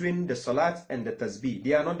difference between the salat and the tasbih.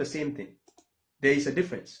 They are not the same thing. There is a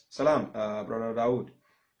difference. Salam, Brother Dawood.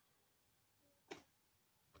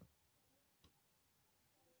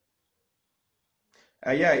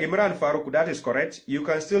 Yeah, Imran Farouk, that is correct. You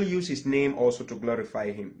can still use his name also to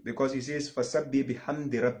glorify him, because he says, فَسَبِّ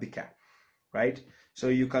بِحَمْدِ رَبِّكَ. Right? So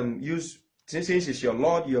you can use, since it's your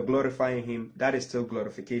Lord, you're glorifying him, that is still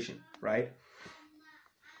glorification. Right?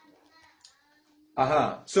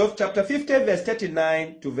 So chapter 50, verse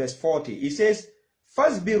 39 to verse 40, he says,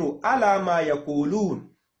 فَاسْبِرُوا عَلَى مَا يَقُولُونَ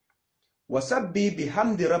وَسَبِّ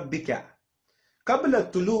بِحَمْدِ رَبِّكَ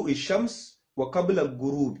قَبْلَ طُلُوعِ الشَّمْسِ وَقَبْلَ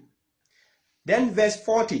الغُرُوبِ. Then verse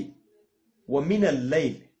 40, وَمِنَ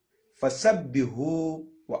اللَّيْلِ فَسَبِّهُ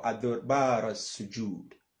وَأَدْبَارَ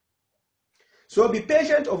السُّجُودِ. So be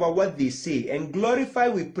patient over what they say and glorify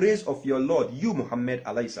with praise of your Lord, you Muhammad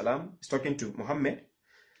alayhi salam, is talking to Muhammad,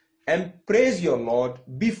 and praise your Lord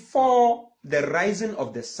before the rising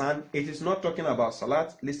of the sun. It is not talking about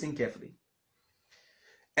salat. Listen carefully.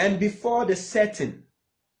 And before the setting,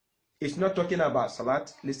 it's not talking about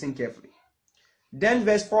salat. Listen carefully. Then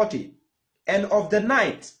verse 40, and of the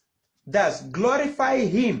night, thus glorify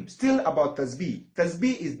him. Still about tasbih.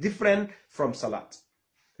 Tasbih is different from salat.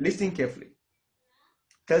 Listen carefully.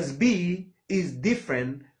 Tasbih is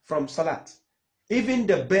different from salat. Even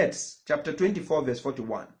the birds, chapter 24, verse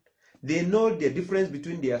 41, they know the difference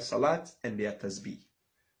between their salat and their tasbih.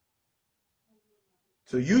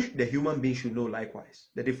 So you, the human being, should know likewise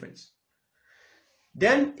the difference.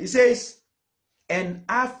 Then it says, and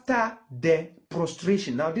after the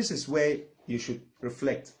prostration. Now this is where you should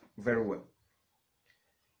reflect very well.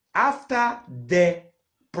 After the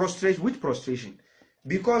prostration, which prostration?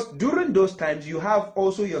 Because during those times you have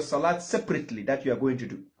also your salat separately that you are going to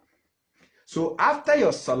do. So after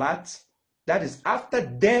your salat, that is after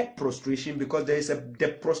the prostration, because there is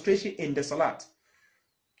the prostration in the salat.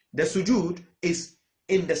 The sujood is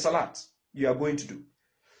in the salat you are going to do.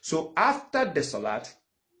 So after the salat,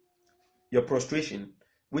 your prostration,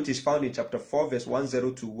 which is found in chapter 4, verse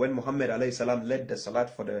 102, when Muhammad alayhi salam led the salat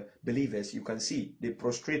for the believers, you can see they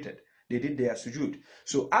prostrated. They did their sujood.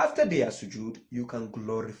 So after their sujood, you can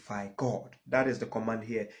glorify God. That is the command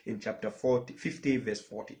here in chapter 50, verse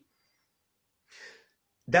 40.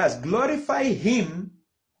 Thus, glorify him,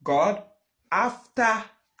 God, after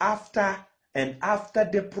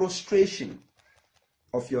the prostration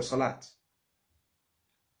of your salat.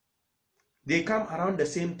 They come around the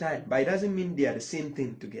same time, but it doesn't mean they are the same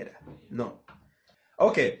thing together. No.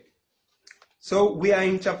 Okay. So we are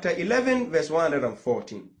in chapter 11, verse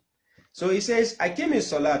 114. So it says, Akimi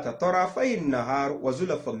salata tarafay nahar wa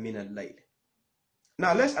zulafan min al-layl.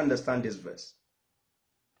 Now let's understand this verse.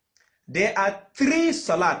 There are 3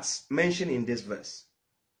 salats mentioned in this verse.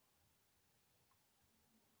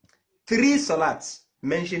 3 salats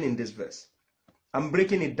mentioned in this verse. I'm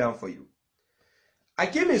breaking it down for you.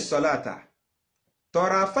 Akimi salata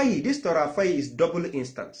tarafay. This tarafay is double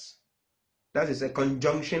instance. That is a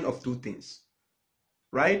conjunction of 2 things.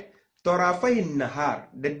 Right? Tarafay nahar.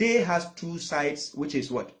 The day has 2 sides, which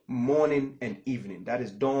is what? Morning and evening. That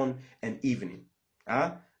is dawn and evening.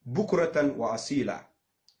 Bukratan wa asila.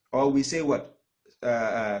 Or we say what?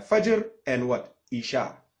 Fajr and what?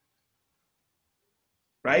 Isha.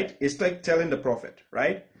 Right? It's like telling the prophet.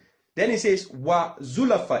 Right? Then he says wa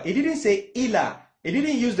zulafa. It didn't say ila. It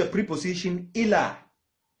didn't use the preposition ila.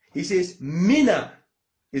 He says mina.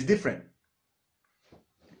 Is different.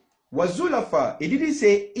 Wazulafa, it didn't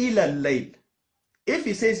say ila layl. If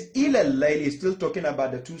he says ila layl, he's still talking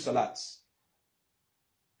about the 2 salats.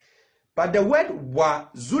 But the word wa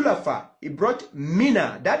zulafa, it brought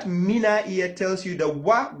mina. That mina here tells you the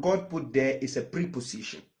wa God put there is a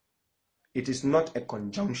preposition. It is not a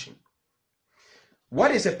conjunction.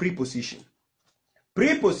 What is a preposition?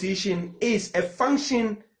 Preposition is a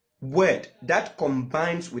function word that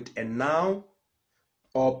combines with a noun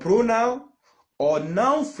or pronoun or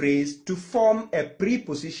noun phrase to form a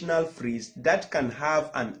prepositional phrase that can have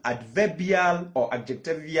an adverbial or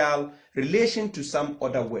adjectival relation to some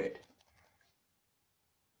other word.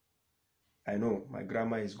 I know my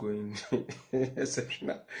grammar is going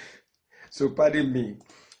exceptional, so pardon me.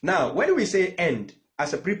 Now, when we say end,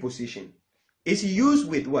 as a preposition is used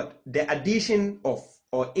with what? The addition of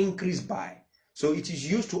or increase by. So it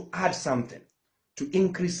is used to add something, to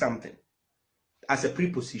increase something as a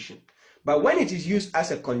preposition. But when it is used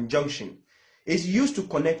as a conjunction, it's used to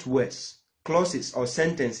connect words, clauses, or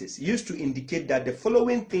sentences, used to indicate that the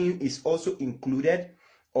following thing is also included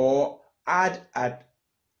or add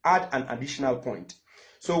an additional point.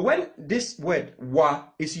 So when this word wa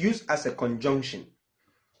is used as a conjunction,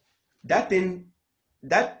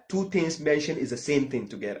 that two things mentioned is the same thing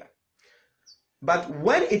together. But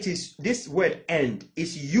when it is this word and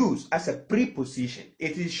is used as a preposition,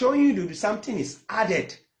 it is showing you that something is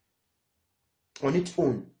added on its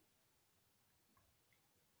own.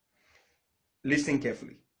 Listen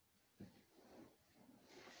carefully.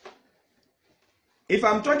 If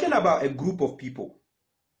I'm talking about a group of people,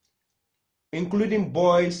 including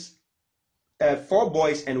boys, 4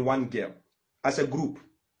 boys and 1 girl, as a group,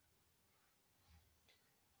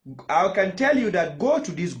 I can tell you that go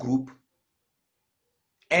to this group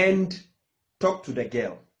and talk to the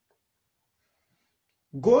girl.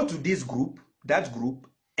 Go to this group, that group,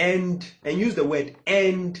 and use the word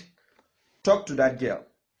and talk to that girl.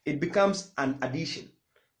 It becomes an addition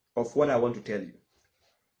of what I want to tell you.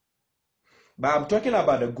 But I'm talking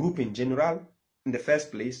about a group in general, in the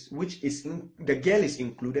first place, which is the girl is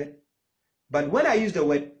included. But when I use the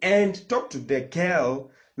word and talk to the girl,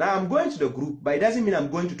 now I'm going to the group, but it doesn't mean I'm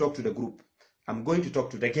going to talk to the group. I'm going to talk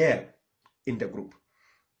to the girl in the group.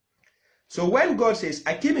 So when God says,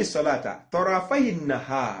 Akimi Salata, Torafahin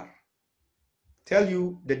Nahar, tell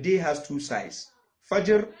you the day has 2 sides.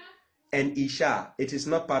 Fajr and Isha, it is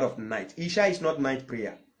not part of the night. Isha is not night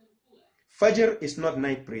prayer. Fajr is not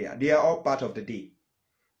night prayer. They are all part of the day.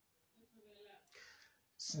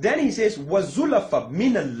 Then he says, Wazulafa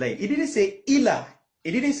min al-layl. It didn't say ila.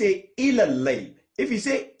 It didn't say ila al-layl. If you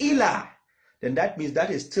say ila, then that means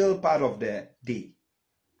that is still part of the day.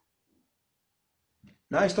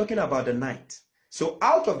 Now he's talking about the night. So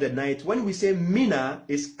out of the night, when we say mina,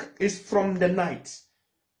 is from the night.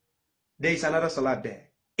 There is another salat there.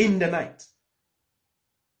 In the night.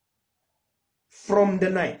 From the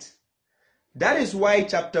night. That is why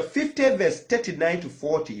chapter 50 verse 39 to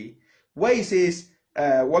 40, where he says,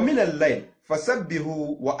 وَمِنَ اللَّيْلِ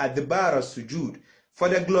فَسَبِّهُ وَأَدْبَارَ السُّجُودِ. For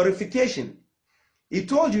the glorification, he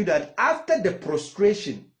told you that after the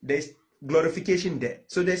prostration, there's glorification there.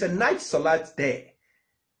 So there's a night salat there,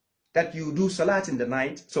 that you do salat in the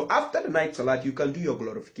night. So after the night salat, you can do your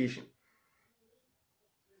glorification.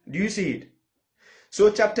 Do you see it? So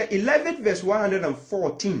chapter 11 verse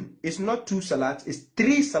 114 is not 2 salats, it's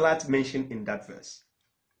 3 salats mentioned in that verse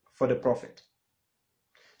for the prophet.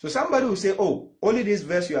 So somebody will say, oh, only this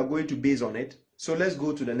verse you are going to base on it. So let's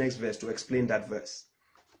go to the next verse to explain that verse.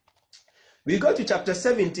 We go to chapter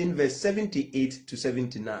 17 verse 78 to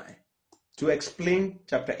 79 to explain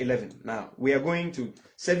chapter 11. Now we are going to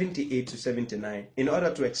 78 to 79 in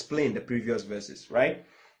order to explain the previous verses, right?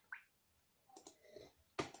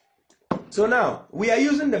 So now, we are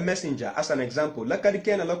using the messenger as an example. لَقَدْ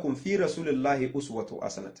كَانَ لَكُمْ فِي رَسُولِ اللَّهِ أُسْوَةٌ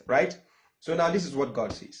حَسَنَةٌ. Right? So now this is what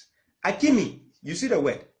God says. Akimi, you see the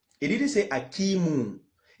word. It didn't say Akimu.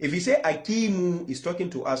 If you say Akimu, he's talking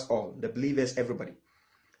to us all, the believers, everybody.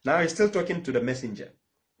 Now he's still talking to the messenger.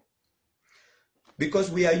 Because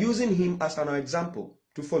we are using him as an example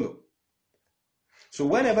to follow. So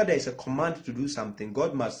whenever there is a command to do something,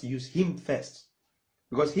 God must use him first.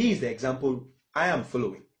 Because he is the example I am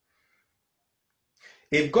following.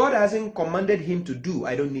 If God hasn't commanded him to do,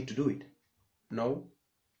 I don't need to do it. No.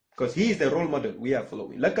 Because he is the role model we are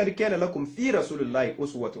following. لَقَدْ كَانَ لَكُمْ فِي رَسُولِ اللَّهِ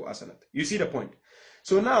أُسْوَةٌ حَسَنَةٌ. You see the point.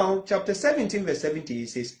 So now, chapter 17 verse 70, it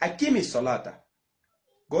says, Akimi Salata.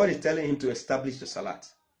 God is telling him to establish the Salat.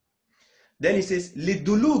 Then he says,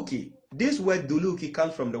 Liduluki. This word duluki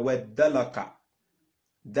comes from the word dalaka.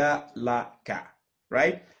 Dalaka.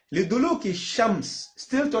 Right? Liduluki Shams.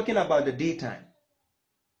 Still talking about the daytime.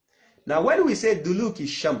 Now when we say duluki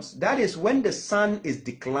Shams, that is when the sun is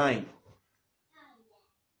declining.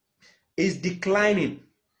 Is declining.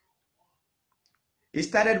 It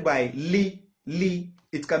started by li.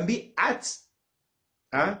 It can be at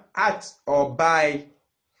or by.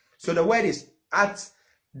 So the word is at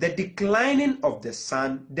the declining of the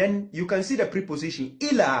sun. Then you can see the preposition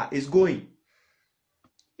ila is going.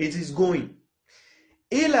 It is going.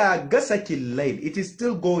 Ila gasakil layl. It is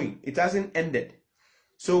still going. It hasn't ended.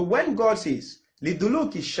 So when God says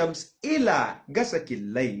liduluki shams ila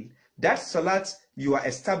gasakil layl, that salat you are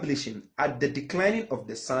establishing at the declining of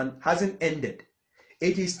the sun hasn't ended.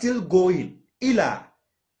 It is still going. Ila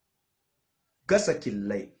gasakil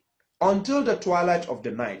layl, until the twilight of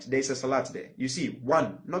the night. There is a salat there. You see,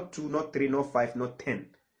 1, not 2, not 3, not 5, not 10.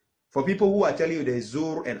 For people who are telling you there is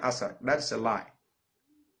Zuhr and Asr, that's a lie.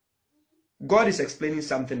 God is explaining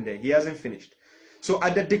something there. He hasn't finished. So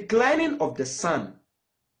at the declining of the sun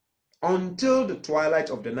until the twilight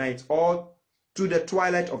of the night, or to the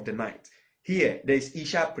twilight of the night, here there is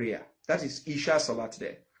Isha prayer. That is Isha Salat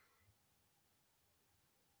there.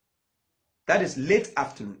 That is late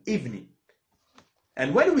afternoon, evening.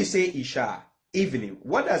 And when we say Isha, evening,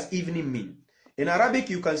 what does evening mean? In Arabic,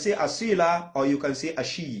 you can say Asila or you can say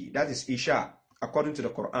Ashi. That is Isha, according to the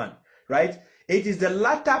Quran, right? It is the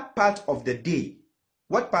latter part of the day.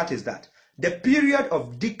 What part is that? The period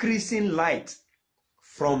of decreasing light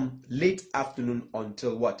from late afternoon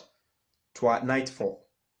until what? Nightfall.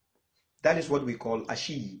 That is what we call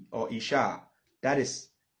Ashi or Isha. That is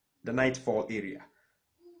the nightfall area.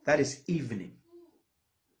 That is evening.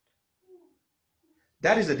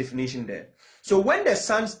 That is the definition there. So when the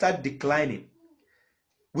sun starts declining,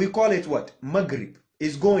 we call it what? Maghrib.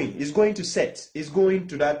 It's going to set. It's going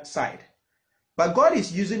to that side. But God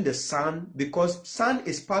is using the sun because sun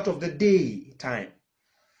is part of the day time.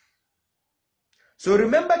 So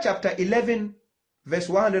remember chapter 11, verse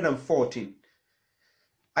 114.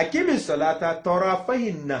 Akim salata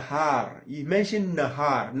tarafahin nahar. He mentioned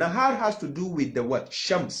nahar. Nahar has to do with the what?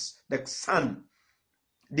 Shams, the sun.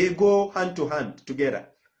 They go hand to hand together.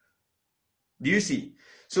 Do you see?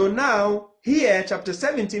 So now, here, chapter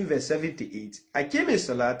 17, verse 78, Akim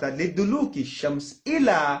salata liduluki shams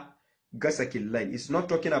ila gasakil layl. It's not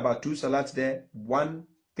talking about two salats there. One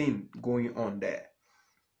thing going on there.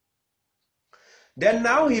 Then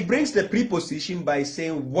now he brings the preposition by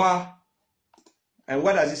saying wa. And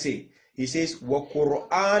what does he say? He says wa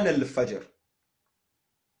Quran al-Fajr.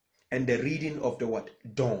 And the reading of the what?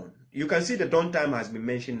 Dawn. You can see the dawn time has been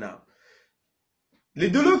mentioned now.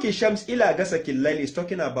 Liduluki shams ila gasakil layl is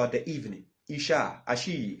talking about the evening. Isha,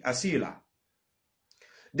 Ashi, Asila.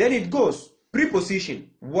 Then it goes,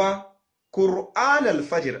 preposition, wa Quran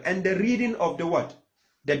al-Fajr, and the reading of the what?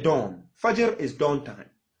 The dawn. Fajr is dawn time.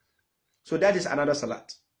 So that is another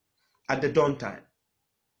salat at the dawn time.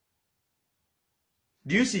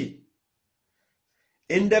 Do you see?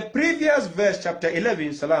 In the previous verse, chapter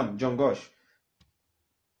 11, Salam, John Gosh.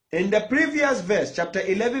 In the previous verse, chapter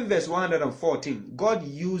 11, verse 114, God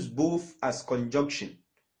used both as conjunction.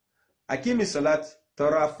 Akim salat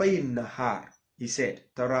tarafayin nahar. He said,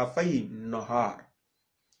 tarafayin nahar.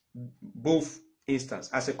 Both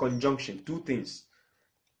instances as a conjunction, two things,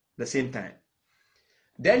 the same time.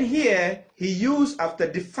 Then here, he used,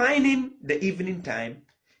 after defining the evening time,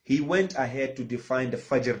 he went ahead to define the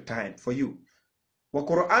Fajr time for you. Wa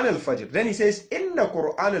Quran al-Fajr. Then he says, Inna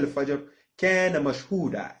Quran al-Fajr kana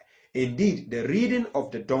mashhuda. Indeed, the reading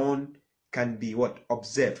of the dawn can be what?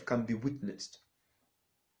 Observed, can be witnessed.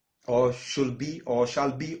 Or should be, or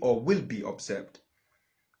shall be, or will be observed.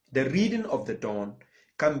 The reading of the dawn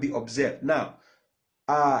can be observed. Now,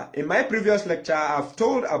 in my previous lecture, I've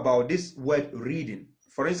told about this word reading.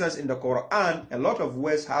 For instance, in the Quran, a lot of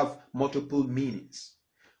words have multiple meanings.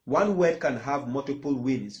 One word can have multiple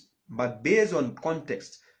meanings, but based on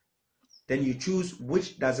context, then you choose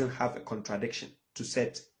which doesn't have a contradiction to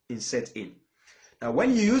insert in. Now,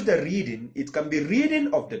 when you use the reading, it can be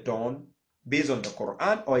reading of the dawn based on the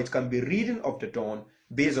Quran, or it can be reading of the dawn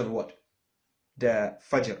based on what? The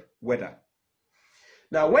Fajr, weather.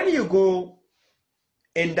 Now, when you go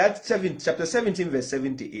in that chapter 17, verse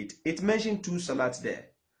 78, it mentioned two salats there.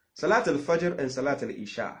 Salat al-Fajr and Salat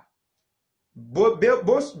al-Isha. Both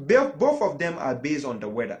of them are based on the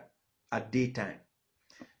weather at daytime.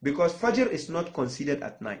 Because Fajr is not considered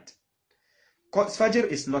at night. Fajr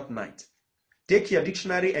is not night. Take your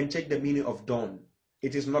dictionary and check the meaning of dawn.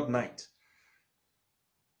 It is not night.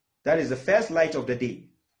 That is the first light of the day.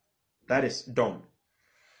 That is dawn.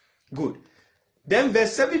 Good. Then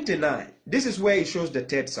verse 79. This is where it shows the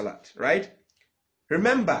third salat, right?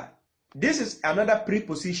 Remember, this is another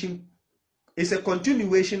preposition. It's a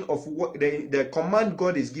continuation of what the command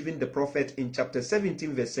God is giving the prophet in chapter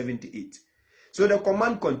 17, verse 78. So the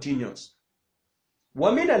command continues.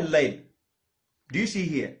 وَمِنَ اللَّيْلِ. Do you see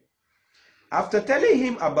here? After telling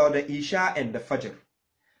him about the Isha and the Fajr,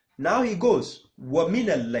 now he goes, وَمِنَ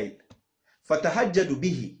اللَّيْلِ فَتَهَجَّدُ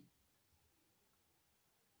بِهِ.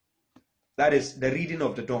 That is the reading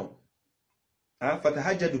of the dawn.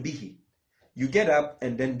 فَتَهَجَّدُ بِهِ. You get up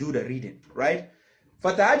and then do the reading, right?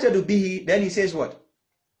 فَتَهَجَّدُ بِهِ. Then he says what?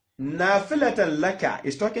 نَافِلَةً لَكَ.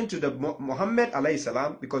 He's talking to the Muhammad alayhi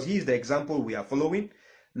salam, because he is the example we are following.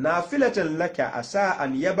 نَافِلَةً لَكَ أَسَىٰ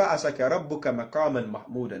أَنْ يَبَعَثَكَ رَبُّكَ مَقَامًا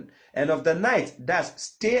مَحْمُودًا. And of the night, thus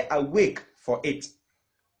stay awake for it.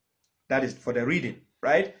 that is for the reading,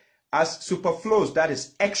 right? As superfluous, that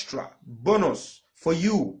is extra, bonus for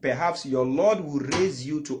you. Perhaps your Lord will raise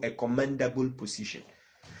you to a commendable position.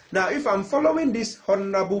 Now, if I'm following this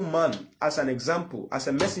honorable man as an example, as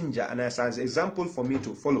a messenger, and as an example for me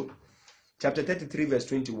to follow, chapter 33, verse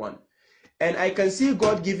 21, and I can see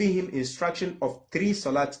God giving him instruction of 3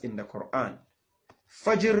 salats in the Quran: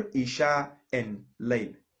 Fajr, Isha, and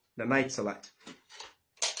Layl, the night salat.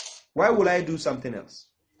 Why would I do something else?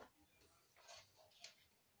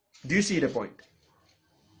 Do you see the point?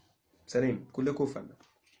 Salim,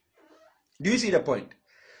 do you see the point?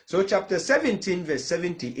 So chapter 17 verse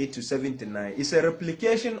 78 to 79 is a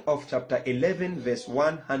replication of chapter 11 verse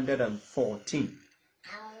 114.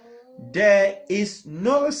 There is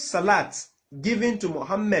no salat given to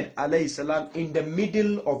Muhammad alayhi salam in the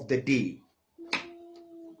middle of the day.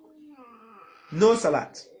 No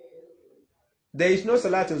salat. There is no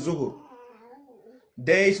salat al-zuhur.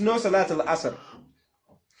 There is no salat al-asr.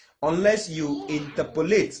 Unless you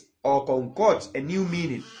interpolate or concoct a new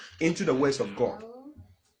meaning into the words of God.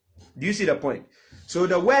 Do you see the point? So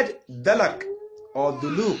the word dalak or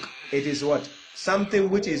duluk, it is what?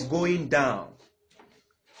 Something which is going down.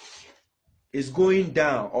 Is going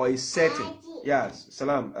down or is setting. Yes,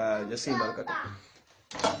 salam, Jasim Barakatuh.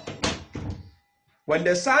 When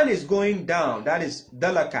the sun is going down, that is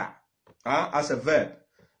dalaka, as a verb.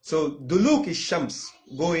 So duluk is shams,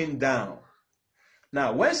 going down.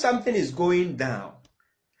 Now, when something is going down,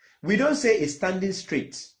 we don't say it's standing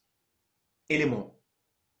straight anymore.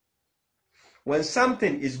 When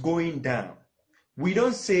something is going down, we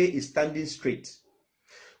don't say it's standing straight.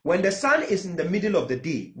 When the sun is in the middle of the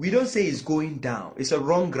day, we don't say it's going down. It's a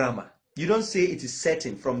wrong grammar. You don't say it is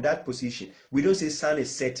setting from that position. We don't say sun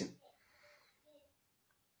is setting.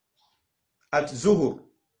 At zuhur,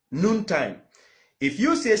 noon time, if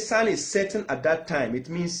you say sun is setting at that time, it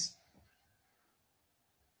means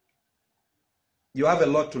you have a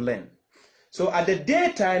lot to learn. So at the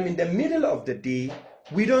daytime, in the middle of the day,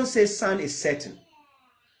 we don't say sun is setting.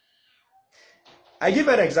 I give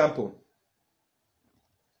an example.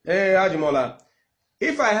 Hey, Ajimola,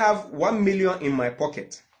 if I have 1 million in my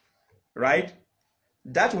pocket, right?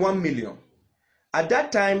 That 1 million, at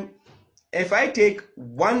that time, if I take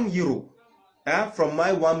 €1 from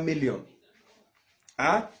my 1 million,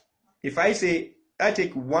 if I say I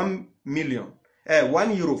take 1 million,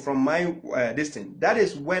 €1 from my distance, that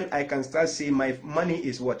is when I can start saying my money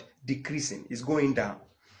is what? Decreasing, is going down,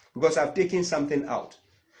 because I've taken something out.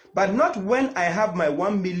 But not when I have my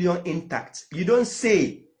 1 million intact. You don't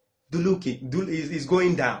say duluki is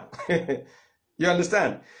going down. You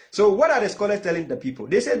understand? So what are the scholars telling the people?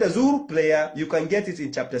 They say the zuhur player, you can get it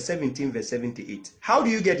in chapter 17 verse 78. How do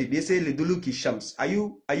you get it? They say duluki shams. Are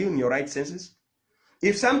you in your right senses?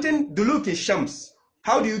 If something duluki shams,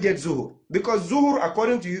 how do you get zuhur? Because zuhur,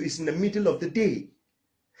 according to you, is in the middle of the day.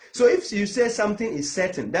 So if you say something is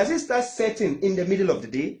setting, does it start setting in the middle of the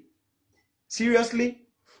day? Seriously?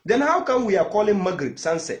 Then how come we are calling Maghrib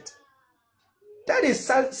sunset? That is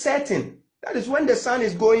setting. That is when the sun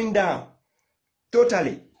is going down.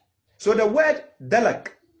 Totally. So the word dalak,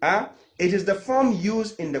 it is the form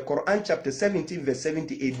used in the Quran chapter 17 verse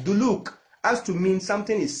 78. Duluk has to mean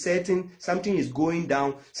something is setting, something is going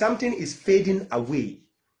down, something is fading away.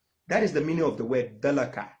 That is the meaning of the word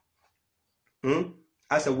dalaka.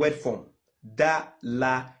 As a word form.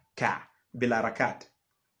 Dalaka. Bilarakat.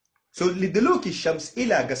 So liduluki shams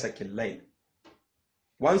ila gasakil layl.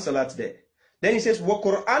 One salat there. Then he says wa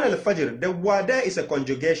Quran al-Fajr. The wa there is a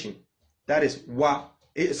conjugation. That is wa.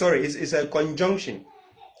 It's a conjunction.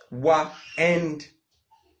 Wa and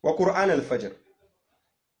wa Quran al-Fajr.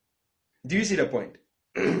 Do you see the point?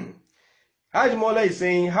 Haj Mola is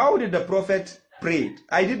saying, how did the Prophet pray?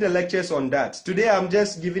 I did the lectures on that. Today I'm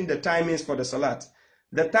just giving the timings for the salat.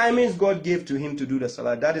 The timings God gave to him to do the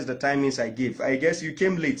salat, that is the timings I gave. I guess you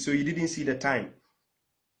came late, so you didn't see the time.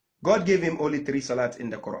 God gave him only 3 salats in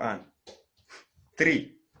the Quran.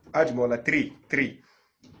 3. Ajmola, 3.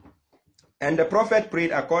 And the Prophet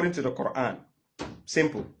prayed according to the Quran.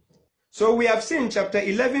 Simple. So we have seen chapter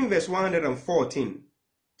 11 verse 114.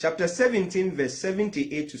 Chapter 17 verse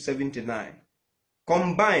 78 to 79.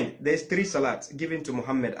 Combined, there's 3 salats given to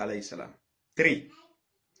Muhammad alayhi salam. 3.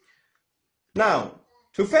 Now,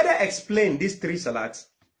 to further explain these 3 salats,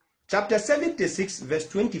 chapter 76 verse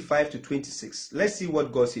 25 to 26. Let's see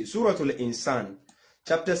what God says. Surah Al-Insan,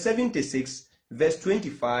 chapter 76 verse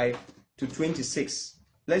 25 to 26.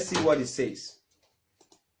 Let's see what it says.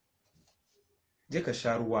 Jeka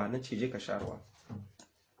sharuwa, nace jeka sharuwa.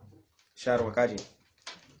 Sharuwa kaji.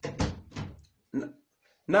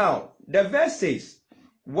 Now, the verse says,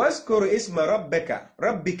 Waskur isma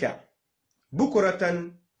rabbika.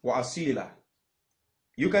 bukuratan wa asila.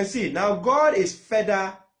 You can see now God is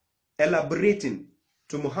further elaborating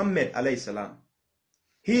to Muhammad alayhi salam.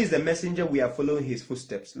 He is the messenger, we are following his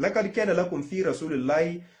footsteps. لَقَدْ كَانَ لَكُمْ فِي رَسُولِ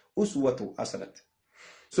اللَّهِ أُسْوَةٌ حَسَنَةٌ.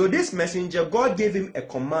 So this messenger, God gave him a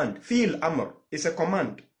command. Fi'l amr is a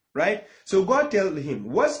command, right? So God told him,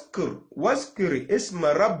 وَاسْكُرْ إِسْمَ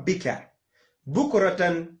رَبِّكَ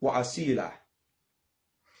بُكْرَةً وَأَصِيلًا.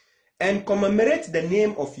 And commemorate the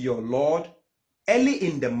name of your Lord early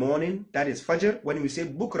in the morning, that is Fajr. When we say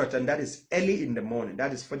bukratan, that is early in the morning,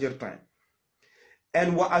 that is Fajr time.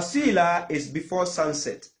 And wa'asila is before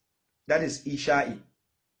sunset, that is Isha'i.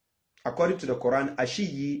 According to the Quran,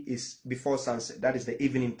 Ashiyi is before sunset, that is the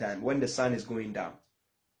evening time, when the sun is going down.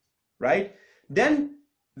 Right? Then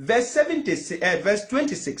verse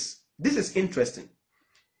 26, this is interesting.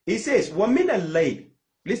 It says, وَمِنَ اللَّيْلِ,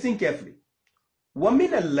 listen carefully.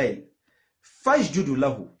 وَمِنَ اللَّيْلِ فَاسْجُدُ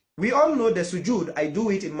لَهُ. We all know the sujood, I do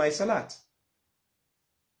it in my salat.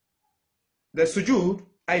 The sujood,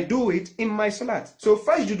 I do it in my salat. So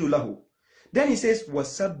فَاسْجُدُ لَهُ. Then he says,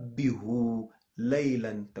 وَسَبِّهُ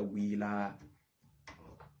لَيْلًا طَوِيلًا.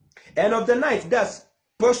 And of the night, thus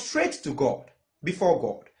prostrate to God, before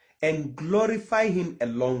God, and glorify him a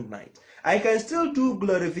long night. I can still do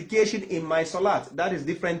glorification in my salat. That is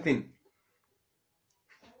different thing.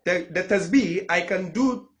 The tasbih, I can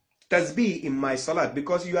do tasbih in my salat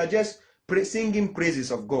because you are just singing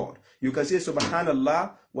praises of God. You can say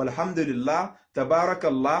subhanallah, walhamdulillah,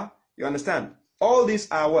 tabarakallah. You understand? All these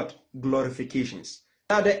are what? Glorifications.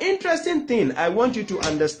 Now the interesting thing I want you to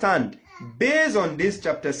understand based on this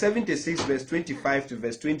chapter 76 verse 25 to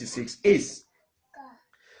verse 26 is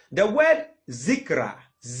the word zikr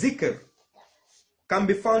can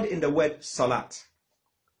be found in the word salat.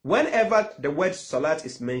 Whenever the word salat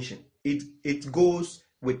is mentioned, it goes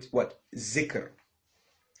with what? Zikr.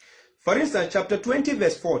 For instance, chapter 20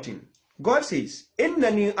 verse 14, God says,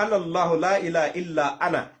 Innani ana Allahu la ilaha illa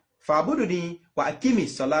ana, fa'buduni wa akimi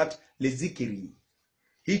salat li zikri.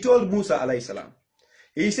 He told Musa alayhi salam.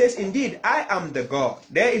 He says, indeed, I am the God.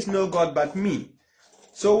 There is no God but me.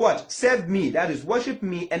 So what? Serve me, that is, worship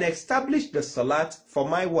me and establish the salat for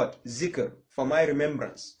my what? Zikr, for my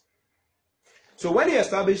remembrance. So when he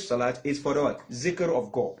established salat, it's for the what? Zikr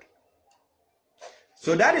of God.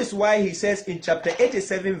 So that is why he says in chapter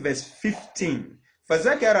 87 verse 15,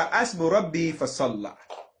 فَذَكَرَ أَسْمُ رَبِّي فَصَلَّى.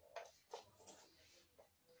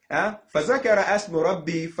 فَذَكَرَ أَسْمُ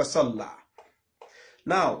رَبِّي فَصَلَّى.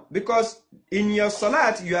 Now, because in your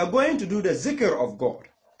salat, you are going to do the zikr of God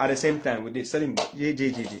at the same time with this. Salim,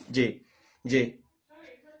 J.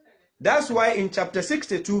 That's why in chapter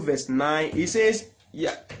 62 verse 9, he says,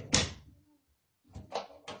 Ya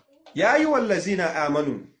ayyuhallazina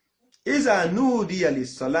amanu iza nudiya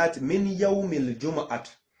lis-salat min yawmil jumu'at.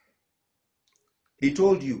 He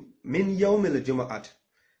told you, min yawmil jumu'at.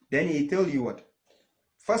 Then he told you what?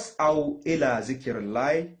 Fas'aw ila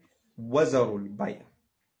zikrillahi wa zarul bay'.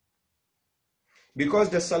 Because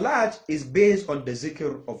the salat is based on the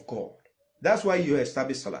zikr of God. That's why you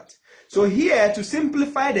establish salat. So here, to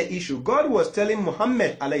simplify the issue, God was telling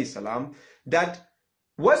Muhammad alayhi salam that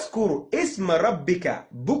وَاسْكُرْ إِسْمَ رَبِّكَ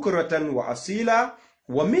بُكْرَةً وَأَصِيلًا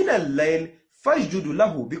وَمِنَ اللَّيْلِ فَاسْجُدُ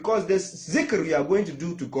لَهُ. Because the zikr you are going to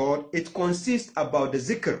do to God, it consists about the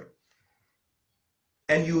zikr.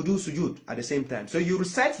 And you do sujood at the same time. So you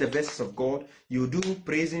recite the verses of God, you do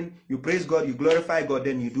praising, you praise God, you glorify God,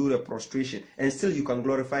 then you do the prostration. And still you can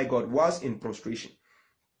glorify God whilst in prostration.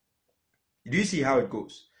 Do you see how it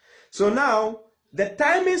goes? So now, the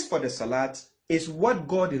timings for the salat is what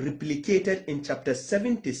God replicated in chapter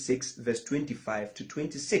 76, verse 25 to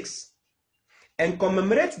 26. And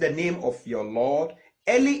commemorate the name of your Lord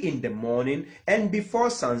early in the morning and before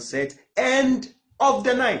sunset and of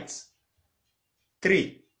the night.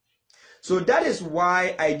 3. So that is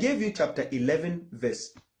why I gave you chapter 11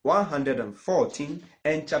 verse 114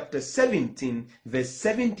 and chapter 17 verse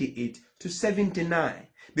 78 to 79.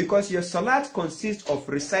 Because your salat consists of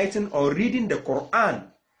reciting or reading the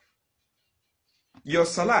Quran. Your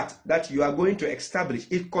salat that you are going to establish,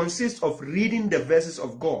 it consists of reading the verses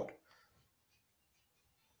of God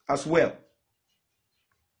as well.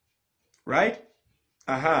 Right?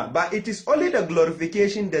 But it is only the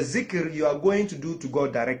glorification, the zikr you are going to do to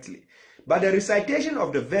God directly. But the recitation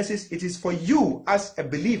of the verses, it is for you as a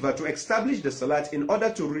believer to establish the salat in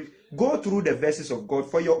order to go through the verses of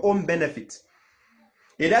God for your own benefit.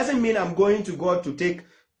 It doesn't mean I'm going to God to take,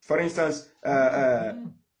 for instance, to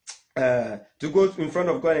go in front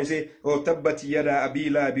of God and say, oh, tabbat yada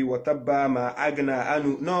abila abi wa tabba ma agna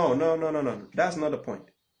anu. No. That's not the point.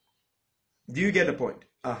 Do you get the point?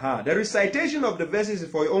 The recitation of the verses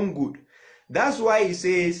is for your own good. That's why he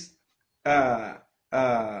says,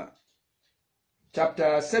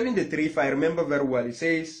 chapter 73, if I remember very well, it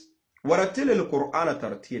says, وَرَتِّلِ الْقُرْآنَ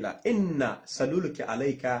تَرْتِيلًا إِنَّ سَنُلْقِ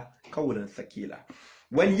عَلَيْكَ قَوْلًا ثَقِيلًا.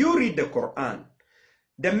 When you read the Quran,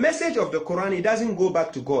 the message of the Quran, it doesn't go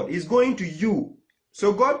back to God. It's going to you.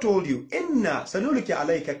 So God told you, إِنَّ سَنُلْقِ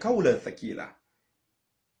عَلَيْكَ قَوْلًا ثَقِيلًا.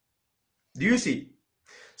 Do you see?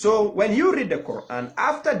 So when you read the Quran,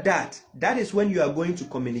 after that, that is when you are going to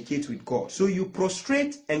communicate with God. So you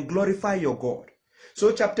prostrate and glorify your God.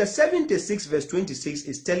 So chapter 76 verse 26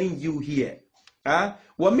 is telling you here,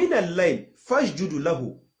 وَمِنَ اللَّيْلِ فَاسْجُدُ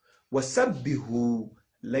لَهُ وَسَبِّهُ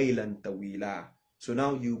لَيْلًا طَوِيلًا. So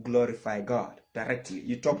now you glorify God directly.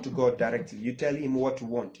 You talk to God directly. You tell him what you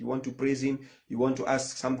want. You want to praise him. You want to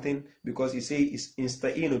ask something, because he says,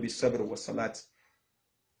 "Insta'inu bis-sabr was-salat."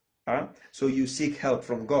 So you seek help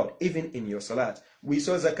from God, even in your salat. We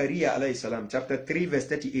saw Zakaria alayhi salam, chapter 3, verse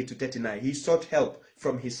 38 to 39. He sought help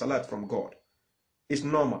from his salat from God. It's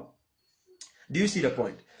normal. Do you see the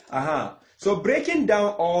point? So breaking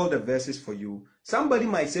down all the verses for you, somebody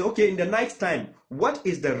might say, okay, in the night time, what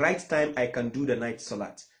is the right time I can do the night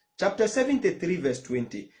salat? Chapter 73, verse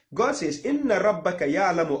 20. God says, Inna rabbaka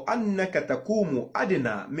ya'lamu annaka takumu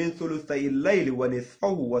adna min thuluthay al-layli wa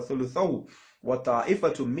nithfahu wa thuluthahu wa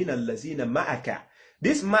ta'ifatu min allazina ma'aka.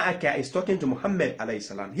 This ma'aka is talking to Muhammad alayhi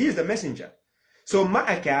salam. He is the messenger. So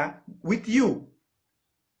ma'aka, with you.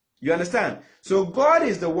 You understand? So God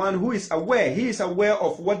is the one who is aware. He is aware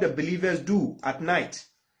of what the believers do at night.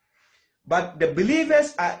 But the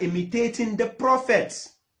believers are imitating the prophets.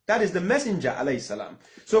 That is the messenger, alayhi salam.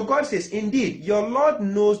 So God says, indeed, your Lord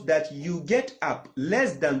knows that you get up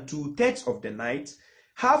less than 2/3 of the night,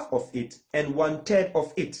 half of it, and 1/3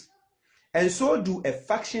 of it. And so do a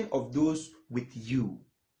faction of those with you.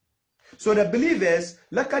 So the believers,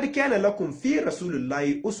 لَقَدْ كَانَ لَكُمْ فِي رَسُولِ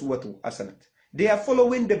اللَّهِ أُسْوَةٌ حَسَنَةٌ. They are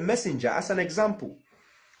following the messenger as an example.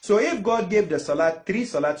 So if God gave the salat 3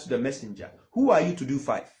 salats to the messenger, who are you to do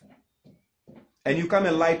 5? And you come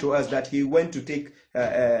and lie to us that he went to take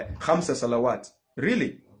khamsa salawat.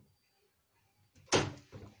 Really?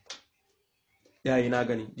 Ya ina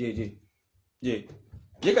gani, je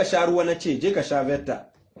ka sha ruwa na ce, je ka sha vetta.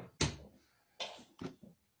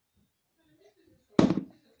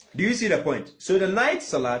 Do you see the point? So the night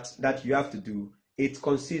salat that you have to do, it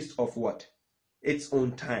consists of what? Its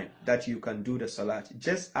own time that you can do the salat,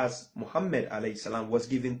 just as Muhammad alayhi salam was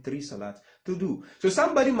given 3 salat to do. So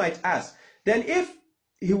somebody might ask, then if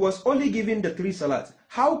he was only given the 3 salat,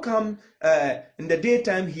 how come in the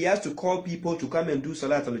daytime he has to call people to come and do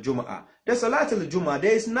salat al-jum'ah? The salat al-jum'ah,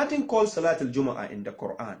 there is nothing called salat al-jum'ah in the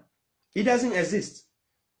Quran. It doesn't exist.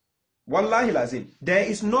 Wallahi lazim. There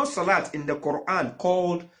is no salat in the Quran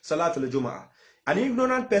called salat al-jum'ah. An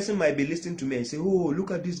ignorant person might be listening to me and say, oh, look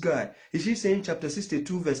at this guy. Is he saying chapter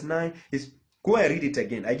 62 verse 9? Go and read it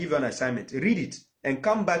again. I give you an assignment. Read it and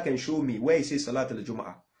come back and show me where it says salat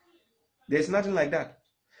al-jum'ah. There's nothing like that.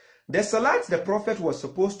 The salat the prophet was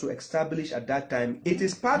supposed to establish at that time, it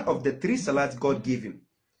is part of the 3 salats God gave him.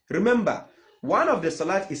 Remember, one of the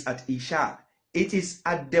salat is at Isha. It is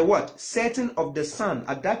at the what? Setting of the sun.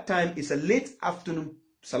 At that time, it's a late afternoon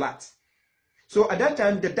salat. So at that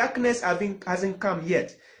time, the darkness hasn't come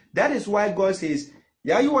yet. That is why God says,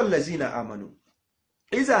 Ya ayyuhallazina amanu,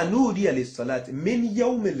 iza nudiya lis-salat min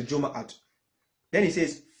yawmil jum'at. Then he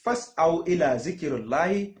says, fas'au ila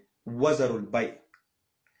zikrillahi wazarul bay'.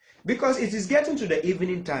 Because it is getting to the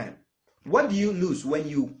evening time. What do you lose when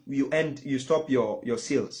you stop your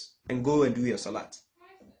sales and go and do your salat?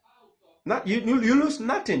 You lose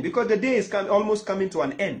nothing, because the day is almost coming to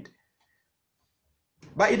an end.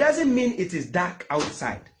 But it doesn't mean it is dark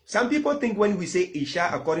outside. Some people think when we say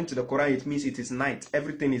Isha, according to the Quran, it means it is night.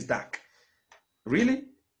 Everything is dark. Really?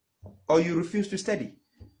 Or you refuse to study?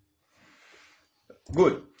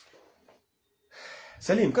 Good.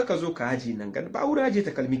 Salim, kaka zo ka haji nan ga ba wura haji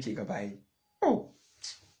ta kalmi ke gabaye. Oh.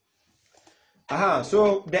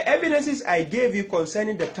 So the evidences I gave you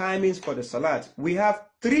concerning the timings for the salat, we have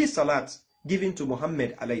 3 salats given to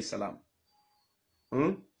Muhammad alayhi salam.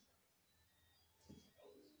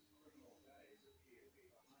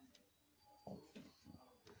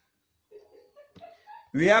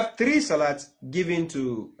 We have 3 salats given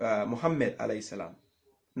to Muhammad alayhi salam.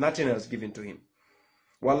 Nothing else given to him.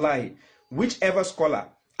 Wallahi, whichever scholar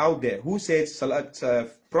out there who says salat,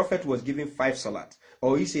 Prophet was given 5 salat,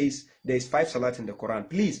 or he says there is 5 salat in the Quran,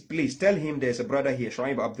 please tell him there's a brother here,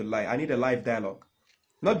 Shuaib Abdullah. I need a live dialogue.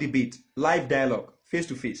 Not debate, live dialogue, face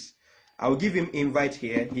to face. I'll give him invite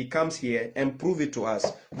here. He comes here and prove it to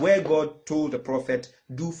us where God told the Prophet,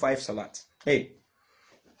 do 5 salat. Hey.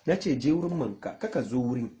 Nace je wurin manka kaka zo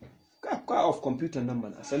wurin off computer number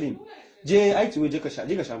na Salim. Je ai tuwe je ka sha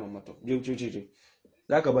mamma to. Je.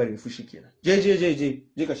 Zaka bari fushi kenan.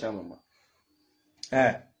 Je ka sha mamma.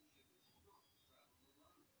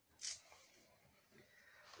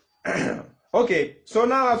 Okay, so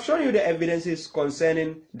now I've shown you the evidences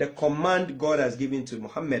concerning the command God has given to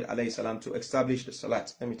Muhammad alayhi salam to establish the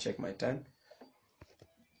Salat. Let me check my time.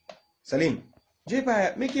 Salim, je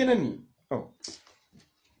ba me kenan ni? Oh.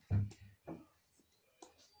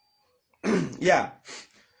 Yeah.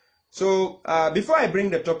 So before I bring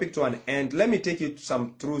the topic to an end, let me take you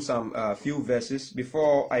through some few verses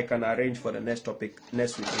before I can arrange for the next topic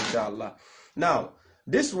next week, inshallah. Now,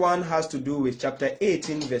 this one has to do with chapter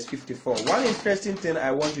 18, verse 54. One interesting thing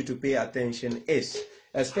I want you to pay attention is,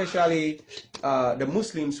 especially the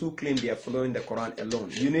Muslims who claim they are following the Quran alone.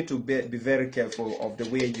 You need to be very careful of the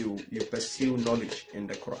way you pursue knowledge in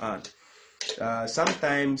the Quran.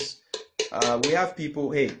 Sometimes we have people,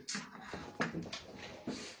 hey,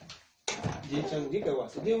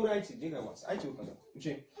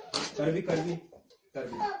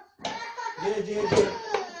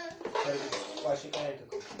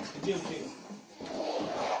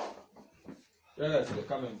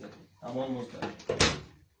 I'm almost done.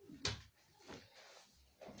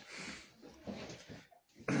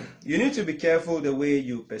 You need to be careful the way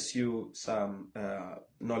you pursue some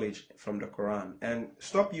knowledge from the Quran and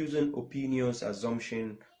stop using opinions,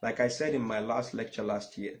 assumption, like I said in my last lecture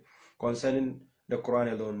last year concerning the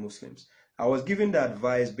Quran alone Muslims. I was giving the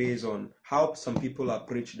advice based on how some people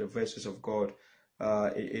approach the verses of God.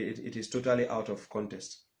 It is totally out of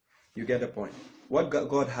context. You get the point. What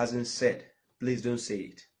God hasn't said, please don't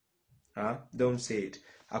say it. Don't say it.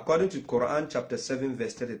 According to Quran chapter 7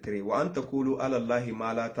 verse 33, وَأَن تَقُولُوا عَلَى اللَّهِ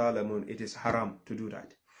مَا لَا تَعْلَمُونَ, it is haram to do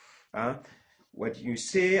that. What you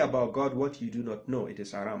say about God, what you do not know, it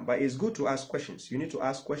is haram. But it's good to ask questions. You need to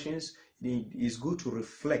ask questions. It's good to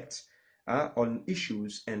reflect on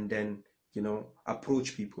issues and then,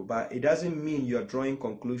 approach people. But it doesn't mean you're drawing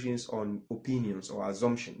conclusions on opinions or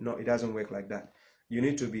assumption. No, it doesn't work like that. You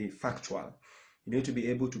need to be factual. You need to be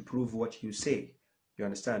able to prove what you say. You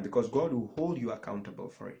understand? Because God will hold you accountable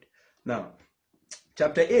for it. Now,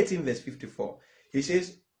 chapter 18, verse 54, he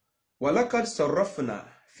says, وَلَقَدْ صَرَّفْنَا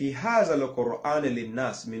فِي هَذَا الْقُرْآنِ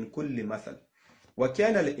لِلنَّاسِ مِنْ كُلِّ مَثَلٍ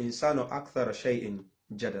وَكَانَ الْإِنسَانُ أَكْثَرَ شَيْءٍ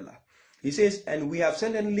جَدَلًا. He says, and we have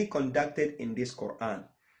certainly conducted in this Quran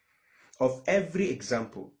of every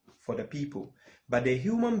example for the people, but the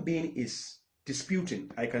human being is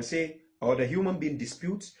disputing. I can say, or the human being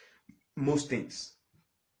disputes most things.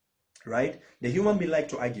 Right? The human being like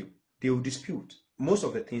to argue. They will dispute most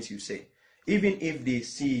of the things you say. Even if they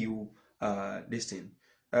see you this thing.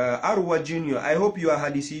 Arwa Junior, I hope you are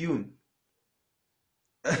Hadithiyun.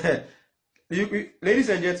 Ladies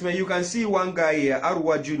and gentlemen, you can see one guy here,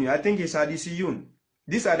 Arwa Junior. I think he's Hadithiyun.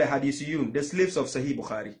 These are the Hadithiyun, the slaves of Sahih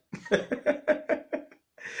Bukhari.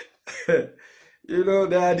 The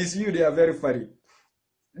Hadithiyun, they are very funny.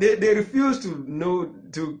 They refuse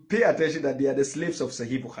to pay attention that they are the slaves of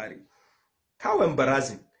Sahih Bukhari. How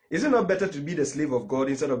embarrassing. Is it not better to be the slave of God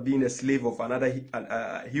instead of being a slave of another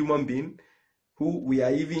human being who we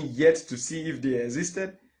are even yet to see if they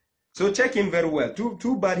existed? So check him very well.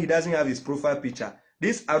 Too bad he doesn't have his profile picture.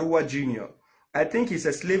 This Arwa Junior, I think he's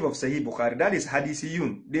a slave of Sahih Bukhari. That is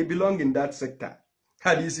Hadithiyun. They belong in that sector.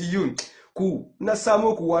 Hadithiyun. Ku. Na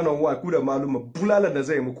samo ku one-on-one. Kuda maluma. Bulala na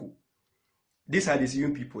muku. These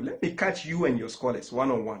Hadithiyun people. Let me catch you and your scholars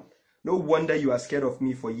one-on-one. No wonder you are scared of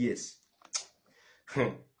me for years.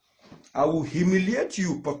 I will humiliate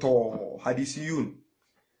you, Poto Hadithiyun.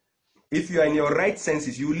 If you are in your right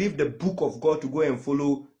senses, you leave the book of God to go and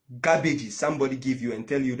follow garbages somebody give you and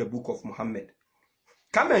tell you the book of Muhammad.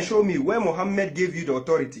 Come and show me where Muhammad gave you the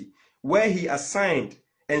authority, where he assigned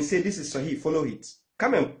and said this is Sahih, follow it.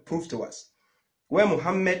 Come and prove to us where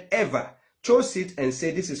Muhammad ever chose it and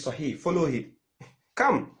said this is Sahih, follow it.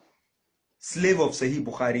 Come, slave of Sahih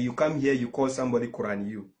Bukhari, you come here, you call somebody Quran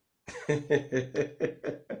you.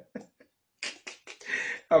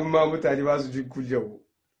 Amma mutane ba su ji kujewo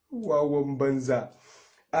wawan banza.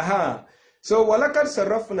 So walakad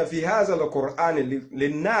sarrafna fi hadha alquran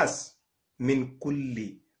linnas min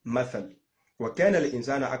kulli mathal wa kana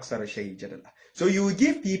al-insana akthara shay'in jadala. So you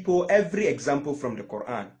give people every example from the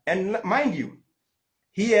Quran, and mind you,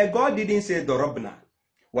 here God didn't say darabna,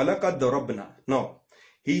 walakad darabna. No,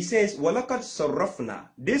 he says walakad sarrafna.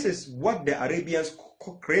 This is what the Arabians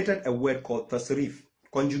created a word called tasrif,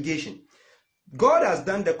 conjugation. God has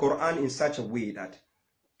done the Quran in such a way that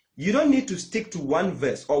you don't need to stick to one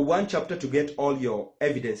verse or one chapter to get all your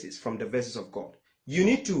evidences from the verses of God. You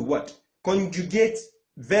need to what? Conjugate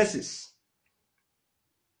verses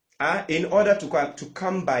in order to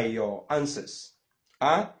come by your answers.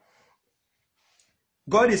 God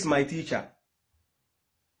is my teacher.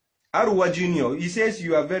 Arwa Junior, he says,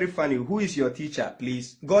 you are very funny. Who is your teacher,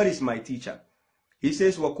 please? God is my teacher. He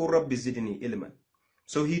says, وَقُلْ رَبِّ زِدْنِي إِلْمًا.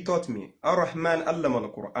 So he taught me. Ar-Rahman allama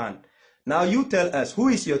al-Quran. Now you tell us, who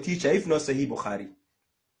is your teacher, if not Sahih Bukhari?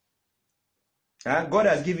 God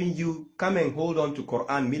has given you, come and hold on to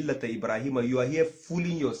Quran, Millata Ibrahim. You are here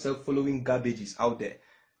fooling yourself, following garbages out there.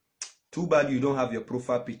 Too bad you don't have your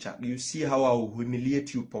profile picture. You see how I will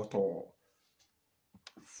humiliate you, Poto.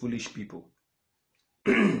 Foolish people.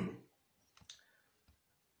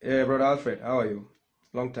 Yeah, Brother Alfred, how are you?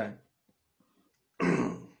 Long time.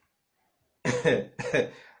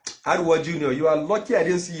 Arwa Junior, you are lucky I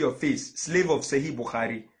didn't see your face. Slave of Sahih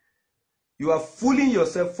Bukhari. You are fooling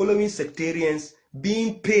yourself, following sectarians,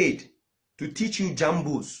 being paid to teach you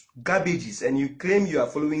jambos, garbages, and you claim you are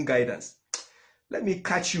following guidance. Let me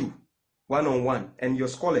catch you one-on-one and your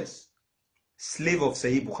scholars. Slave of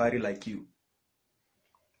Sahih Bukhari like you.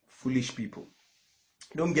 Foolish people.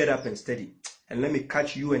 Don't get up and study. And let me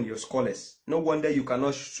catch you and your scholars. No wonder you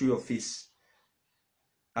cannot show your face.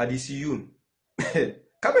 Hadithiyun.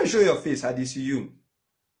 Come and show your face, Hadithiyun.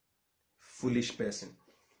 Foolish person.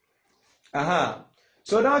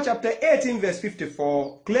 So now chapter 18 verse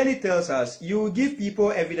 54 clearly tells us you give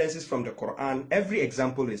people evidences from the Quran. Every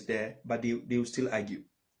example is there, but they will still argue.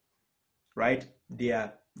 Right? They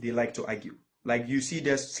like to argue. Like you see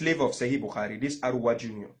the slave of Sahih Bukhari, this Arwa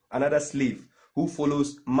Junior, another slave who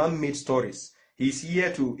follows man-made stories. He's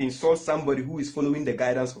here to insult somebody who is following the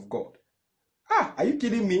guidance of God. Are you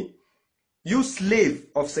kidding me? You slave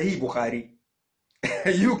of Sahih Bukhari.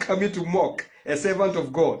 You coming to mock a servant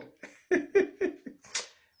of God.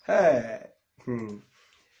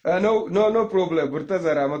 No problem.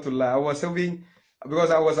 Burtaza Rahmatullah. I was having, because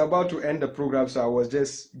I was about to end the program, so I was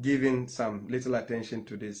just giving some little attention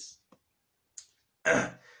to this.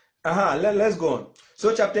 Let's go on.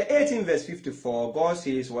 So chapter 18 verse 54, God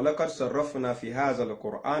says, وَلَقَدْ صَرَّفْنَا فِي هَذَا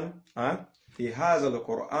الْقُرْآنِ فِي هَذَا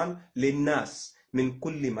الْقُرْآنِ لِلنَّاسِ مِنْ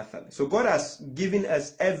كُلِّ مَثَلٍ. So God has given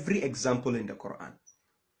us every example in the Quran.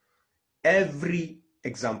 Every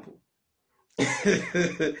example.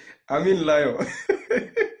 I mean, Layo.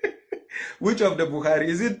 Which of the Bukhari?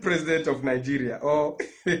 Is it president of Nigeria or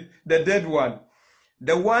the dead one?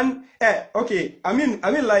 The one, okay, I mean,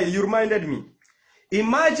 Layo, you reminded me.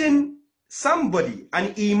 Imagine somebody,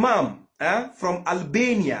 an imam from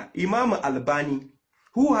Albania, Imam Albani,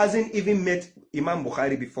 who hasn't even met Imam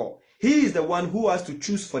Bukhari before. He is the one who has to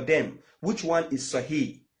choose for them which one is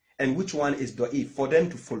Sahih and which one is Da'if for them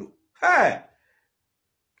to follow. An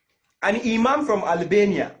imam from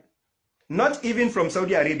Albania, not even from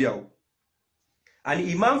Saudi Arabia, an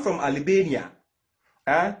imam from Albania,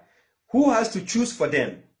 who has to choose for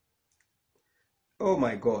them. Oh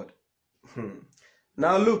my God.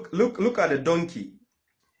 Now look at the donkey.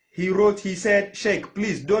 He said, Sheikh,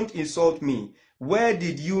 please don't insult me. Where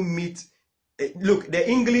did you meet? Look, the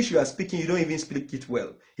English you are speaking, you don't even speak it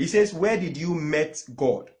well. He says, where did you meet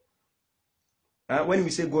God? When we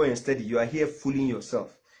say go and study, you are here fooling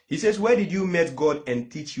yourself. He says, where did you meet God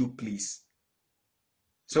and teach you, please?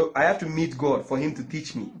 So I have to meet God for him to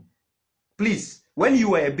teach me. Please, when you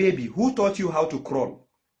were a baby, who taught you how to crawl?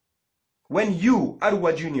 When you,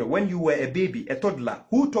 Arwa Junior, when you were a baby, a toddler,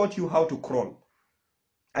 who taught you how to crawl?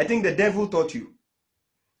 I think the devil taught you.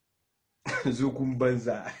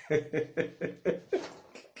 Zukumbanza.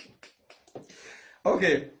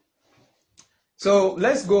 Okay. So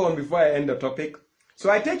let's go on before I end the topic. So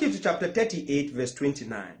I take you to chapter 38, verse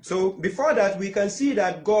 29. So before that, we can see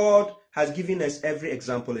that God has given us every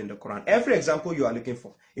example in the Quran. Every example you are looking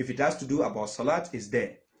for. If it has to do about Salat, is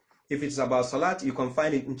there. If it's about Salat, you can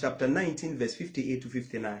find it in chapter 19, verse 58 to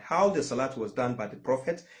 59. How the Salat was done by the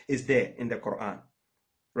Prophet is there in the Quran.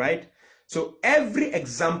 Right? So every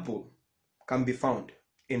example can be found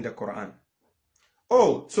in the Quran.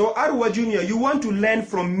 Oh, so Arwa Junior, you want to learn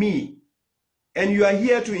from me and you are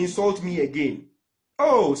here to insult me again.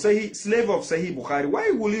 Oh, slave of Sahih Bukhari, why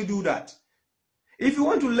will you do that? If you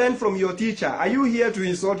want to learn from your teacher, are you here to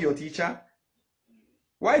insult your teacher?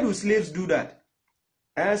 Why do slaves do that?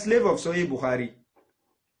 Slave of Sahih Bukhari.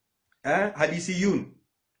 Hadithiyun.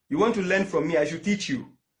 You want to learn from me, I should teach you.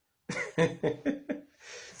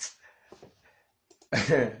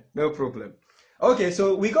 No problem. Okay,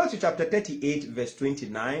 so we go to chapter 38, verse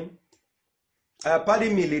 29.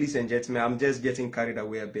 Pardon me, ladies and gentlemen, I'm just getting carried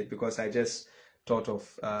away a bit because I just thought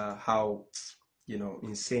of how,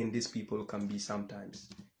 insane these people can be sometimes,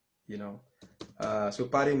 So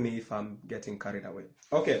pardon me if I'm getting carried away.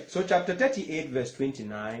 Okay, so chapter 38, verse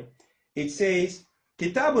 29, it says,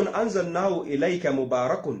 Kitabun anzalnahu ilayka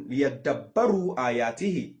mubarakun liyadabbaru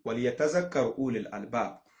ayatihi wa liyatazakkaru ulil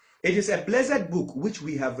albab. It is a blessed book which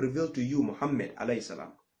we have revealed to you, Muhammad alayhi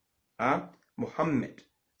salam. Muhammad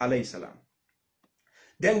alayhi salam.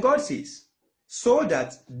 Then God says, so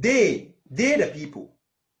that they the people,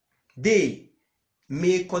 they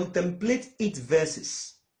may contemplate its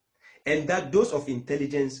verses, and that those of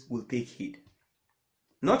intelligence will take heed.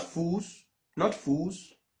 Not fools, not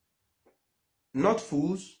slaves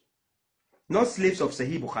of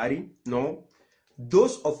Sahih Bukhari, no.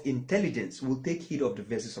 Those of intelligence will take heed of the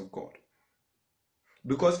verses of God.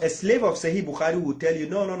 Because a slave of Sahih Bukhari will tell you,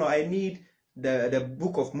 no, I need the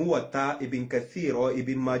book of Muwatta, Ibn Kathir or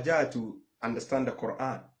Ibn Majah to understand the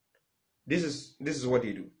Quran. This is what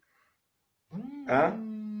they do.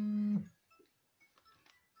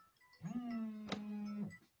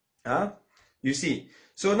 You see.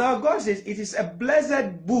 So now God says, it is a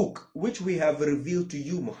blessed book which we have revealed to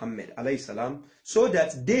you, Muhammad alayhi salam, so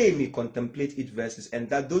that they may contemplate its verses, and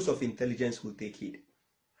that those of intelligence will take heed.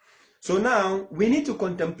 So now we need to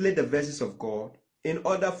contemplate the verses of God in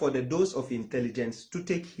order for those of intelligence to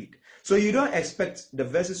take heed. So you don't expect the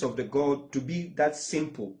verses of the God to be that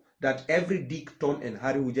simple that every Dick, Tom, and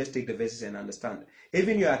Harry will just take the verses and understand.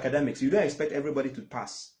 Even your academics, you don't expect everybody to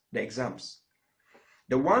pass the exams.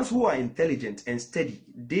 The ones who are intelligent and steady,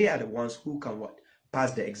 they are the ones who can what?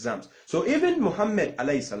 Pass the exams. So even Muhammad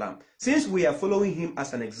alayhi salam, since we are following him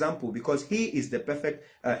as an example, because he is the perfect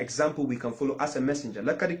example we can follow as a messenger.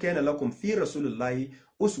 لَقَدْ كَانَ لَكُمْ فِي رَسُولِ اللَّهِ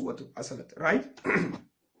أُسْوَةٌ حَسَنَةٌ. Right?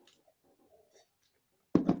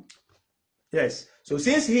 Yes. So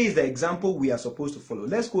since he is the example we are supposed to follow,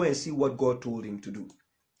 let's go and see what God told him to do.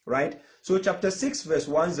 Right? So chapter 6 verse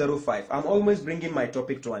 105. I'm almost bringing my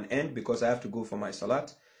topic to an end because I have to go for my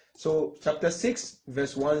Salat. So chapter 6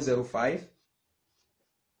 verse 105.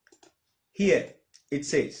 Here it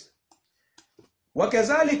says,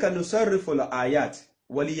 وَكَذَلِكَ نُصَرِّفُ الْآيَاتِ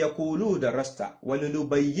وَلِيَقُولُوا دَرَسْتَ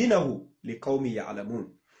وَلِنُبَيِّنَهُ لِقَوْمِ يَعْلَمُونَ.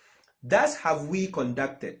 Thus have we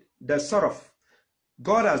conducted the sarf.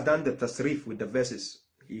 God has done the tasrif with the verses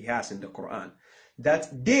he has in the Quran.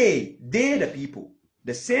 That they the people,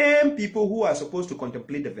 the same people who are supposed to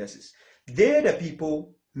contemplate the verses, they the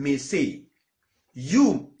people may say,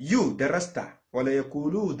 you the rasta,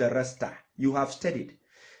 وَلَيَقُولُوا دَرَسْتَ, you have studied.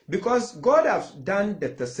 Because God has done the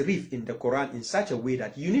tasrif in the Quran in such a way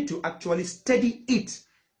that you need to actually study it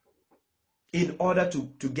in order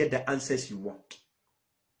to get the answers you want.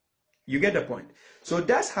 You get the point? So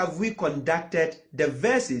thus have we conducted the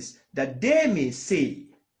verses that they may say,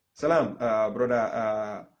 Salam,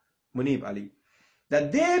 brother Munib Ali,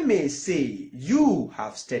 that they may say, you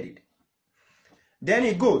have studied. Then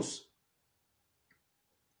it goes,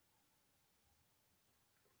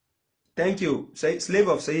 thank you, slave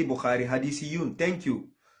of Sahih Bukhari, Hadithiyun, thank you.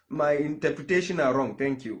 My interpretation are wrong,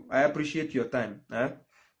 thank you. I appreciate your time.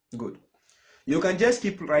 Good. You can just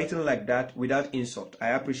keep writing like that without insult. I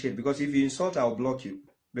appreciate, because if you insult, I'll block you.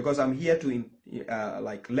 Because I'm here to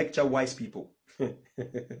like lecture wise people.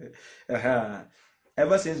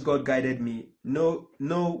 Ever since God guided me, no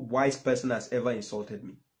wise person has ever insulted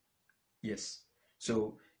me. Yes.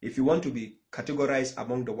 So if you want to be categorized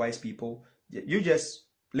among the wise people, you just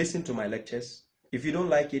listen to my lectures. If you don't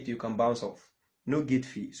like it, you can bounce off. No gate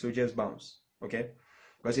fee, so just bounce. Okay?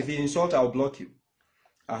 Because if you insult, I'll block you.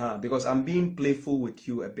 Because I'm being playful with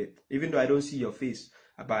you a bit, even though I don't see your face,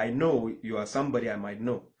 but I know you are somebody I might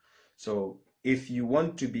know. So if you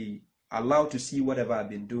want to be allowed to see whatever I've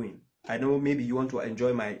been doing, I know maybe you want to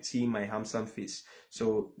enjoy seeing my handsome face.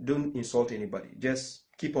 So don't insult anybody. Just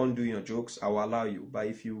keep on doing your jokes. I will allow you. But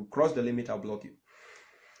if you cross the limit, I'll block you.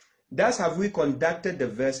 Thus have we conducted the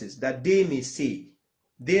verses that they may say,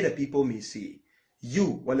 they the people may say,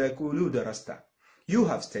 you, وَلَكُولُوا دَرَسْتَ, you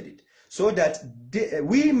have studied. So that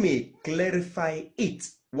we may clarify it.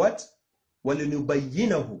 What?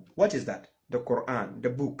 وَلِنُبَيِّنَهُ. What is that? The Quran, the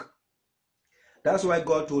book. That's why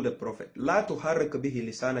God told the Prophet, لَا تُحَرِّكْ بِهِ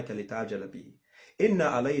لِسَانَكَ لِتَعْجَلَ بِهِ إِنَّ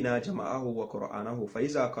عَلَيْنَا جَمَعَهُ وَقُرْآنَهُ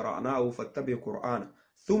فَإِذَا قَرَأْنَاهُ فَاتَّبِعْ قُرْآنَهُ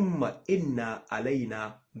ثُمَّ إِنَّ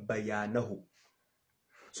عَلَيْنَا بَيَانَهُ.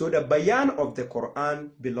 So the bayan of the Quran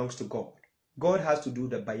belongs to God. God has to do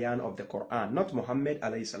the bayan of the Quran, not Muhammad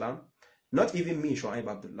alayhi salam. Not even me, Shu'aib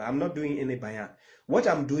Abdullah. I'm not doing any bayan. What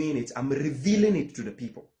I'm doing is I'm revealing it to the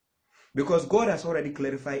people. Because God has already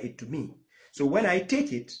clarified it to me. So when I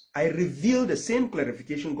take it, I reveal the same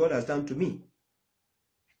clarification God has done to me.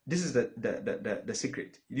 This is the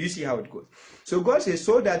secret. Do you see how it goes? So God says,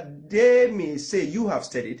 so that they may say, you have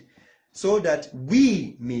studied, so that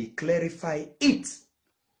we may clarify it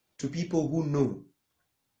to people who know.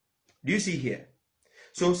 Do you see here?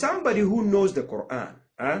 So somebody who knows the Quran,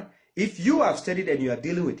 if you have studied and you are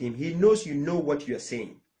dealing with him, he knows you know what you are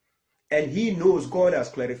saying. And he knows God has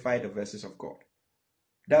clarified the verses of God.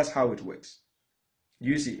 That's how it works.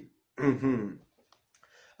 You see.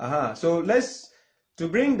 So to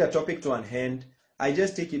bring the topic to an end, I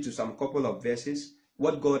just take you to some couple of verses,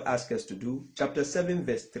 what God asks us to do. Chapter 7,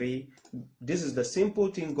 verse 3, this is the simple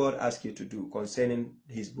thing God asks you to do concerning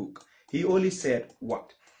his book. He only said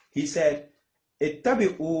what? He said,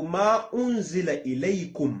 اتبعوا ما أنزل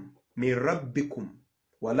إليكم من ربكم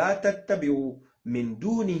ولا تتبعوا من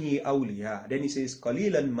دونه أولياء. Then he says,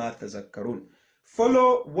 قليلا ما تذكرون.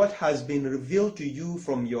 Follow what has been revealed to you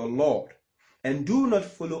from your Lord, and do not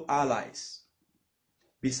follow allies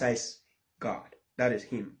besides God. That is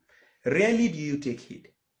him. Rarely do you take heed.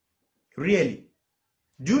 Really.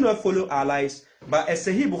 Do not follow allies, but a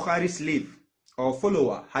Sahih Bukhari slave or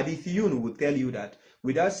follower, Hadithiyun, will tell you that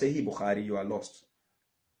without Sahih Bukhari, you are lost.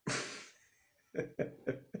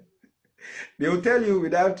 They will tell you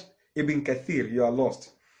without Ibn Kathir, you are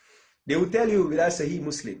lost. They will tell you without Sahih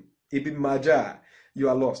Muslim, Ibn Majah, you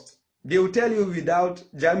are lost. They will tell you without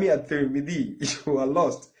Jami at-Tirmidhi, you are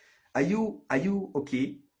lost. Are you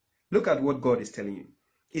okay? Look at what God is telling you.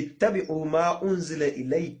 اتبعوا ما أنزل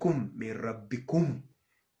إليكم من ربكم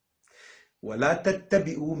ولا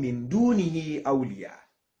تتبعوا من دونه أولياء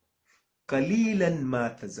قليلا ما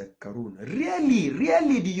تذكرون.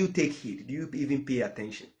 Really do you take heed? Do you even pay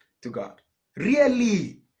attention to God?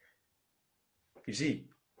 Really? You see,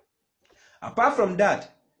 apart from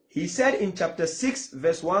that, he said in chapter 6,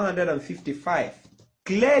 verse 155,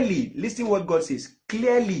 clearly, listen what God says,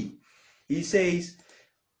 clearly, he says,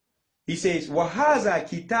 وَهَذَا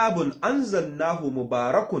كِتَابٌ أَنزَلْنَاهُ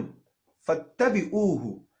مُبَارَكٌ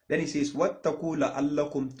فَاتَّبِعُوهُ. Then he says, وَاتَّقُوا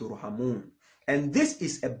لَعَلَّكُمْ تُرْحَمُونَ. And this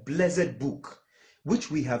is a blessed book,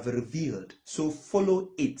 which we have revealed, so follow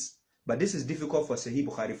it. But this is difficult for Sahih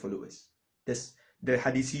Bukhari followers. The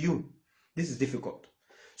Hadithiyun. This is difficult.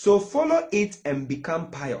 So follow it and become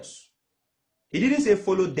pious. He didn't say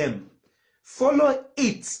follow them. Follow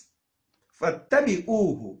it.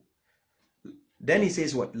 فَاتَّبِعُوهُ. Then he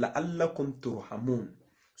says what? لَعَلَّكُمْ تُرْحَمُونَ.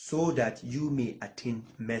 So that you may attain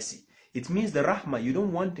mercy. It means the rahmah, you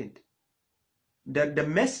don't want it. The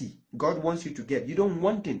mercy God wants you to get, you don't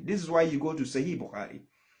want it. This is why you go to Sahih Bukhari.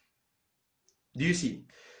 Do you see?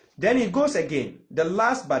 Then it goes again. The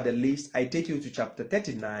last but the least, I take you to chapter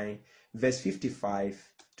 39, verse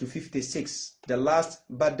 55 to 56. The last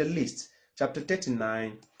but the least, chapter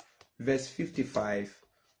 39, verse 55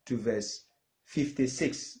 to verse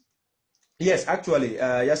 56. Yes, actually,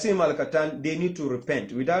 Yasim Al-Katan, they need to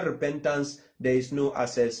repent. Without repentance, there is no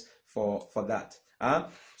access for that.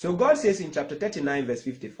 So God says in chapter 39, verse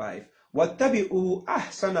 55, وَاتَّبِعُوا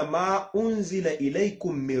أَحْسَنَ مَا أُنزِلَ إِلَيْكُمْ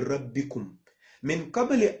مِنْ رَبِّكُمْ مِنْ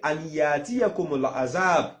قَبْلِ أَنْ يَأْتِيَكُمُ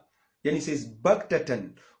الْعَذَابُ. Then he says,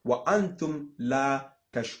 بَغْتَةً وَأَنْتُمْ لَا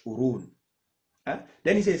تَشْعُرُونَ.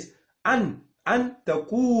 Then he says, أَنْ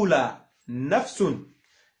تَقُولَ نَفْسٌ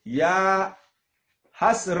يَا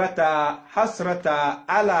حسرة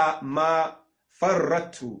على ما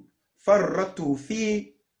فرطت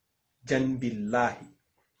في جنب الله.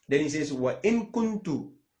 Then he says, وَإِن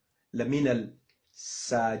كُنْتُ لَمِنَ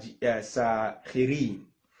السَّاخِرِينَ.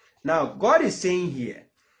 Now God is saying here,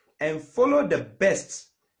 and follow the best.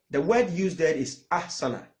 The word used there is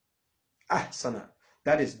ahsana. Ahsana.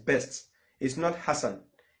 That is best. It's not Hassan.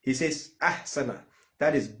 He says ahsana.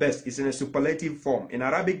 That is best. It's in a superlative form. In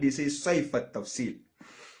Arabic, they say sayfat tafsil.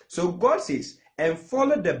 So God says, and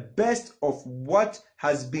follow the best of what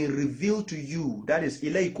has been revealed to you. That is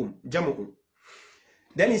ilaykum, jamu'un.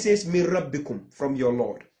 Then he says, min rabbikum, from your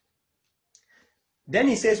Lord. Then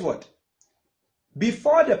he says what?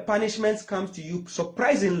 Before the punishments comes to you,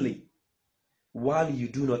 surprisingly, while you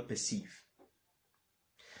do not perceive.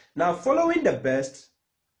 Now, following the best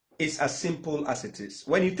is as simple as it is.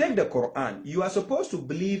 When you take the Quran, you are supposed to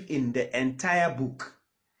believe in the entire book.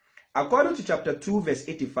 According to chapter 2, verse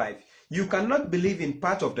 85, you cannot believe in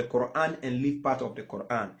part of the Quran and leave part of the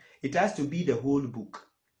Quran. It has to be the whole book.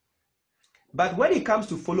 But when it comes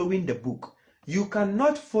to following the book, you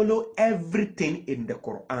cannot follow everything in the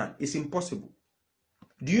Quran. It's impossible.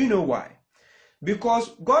 Do you know why?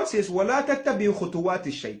 Because God says, وَلَا تَتَّبِعُوا خُطُوَاتِ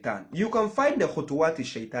الشَّيْطَانِ. You can find the خُطُوَاتِ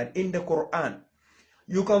الشَّيْطَانِ in the Quran.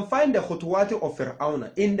 You can find the خُطُوَاتِ of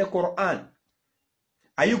Fir'aun in the Quran.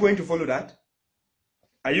 Are you going to follow that?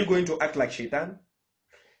 Are you going to act like Shaitan?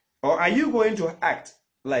 Or are you going to act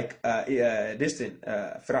like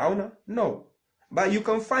Fir'aun? No. But you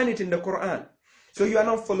can find it in the Quran. So you are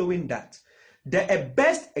not following that. The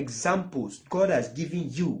best examples God has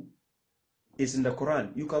given you is in the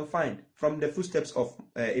Quran. You can find from the footsteps of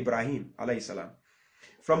Ibrahim alayhi salam,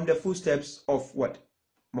 from the footsteps of what?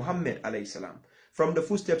 Muhammad alayhi salam, from the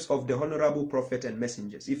footsteps of the honorable prophet and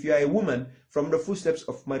messengers. If you are a woman, from the footsteps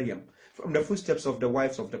of Maryam, from the footsteps of the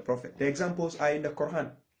wives of the prophet. The examples are in the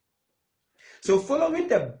Quran. So following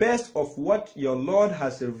the best of what your Lord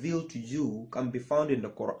has revealed to you can be found in the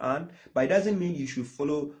Quran, but it doesn't mean you should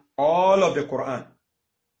follow all of the Quran.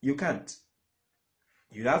 You can't.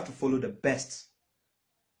 You have to follow the best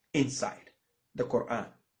inside the Quran.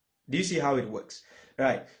 Do you see how it works?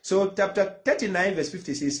 Right. So chapter 39 verse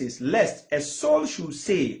 56 says, lest a soul should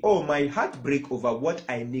say, oh, my heart break over what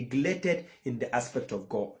I neglected in the aspect of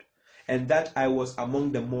God, and that I was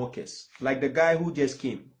among the mockers. Like the guy who just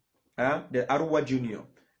came. The Arwa Junior,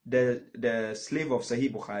 the slave of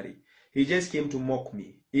Sahih Bukhari. He just came to mock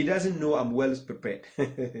me. He doesn't know I'm well prepared.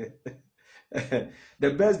 The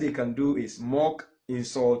best they can do is mock,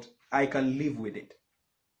 insult. I can live with it.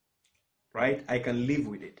 Right? I can live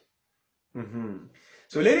with it.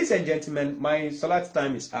 So ladies and gentlemen, my Salat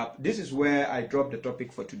time is up. This is where I dropped the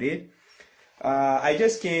topic for today. I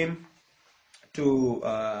just came to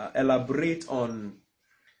elaborate on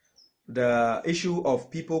the issue of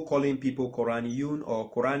people calling people Quraniyun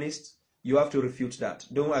or Quranists. You have to refute that.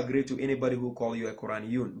 Don't agree to anybody who calls you a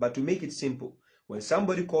Quraniyun. But to make it simple, when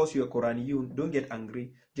somebody calls you a Quraniyun, don't get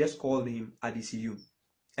angry. Just call him Hadithiyun.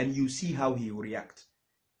 And you see how he will react.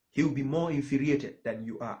 He will be more infuriated than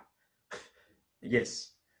you are.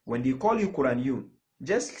 Yes. When they call you Quraniyun,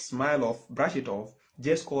 just smile off, brush it off.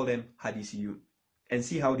 Just call them Hadithiyun. And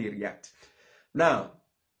see how they react. Now,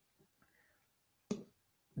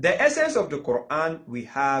 the essence of the Quran we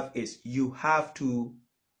have is you have to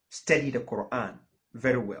study the Quran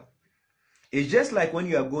very well. It's just like when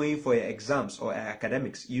you are going for your exams or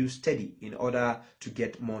academics, you study in order to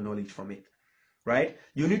get more knowledge from it, right?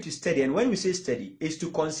 You need to study. And when we say study, it's to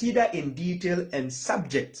consider in detail and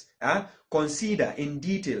subject, consider in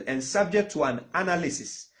detail and subject to an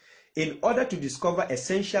analysis in order to discover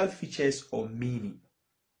essential features or meaning.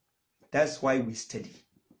 That's why we study.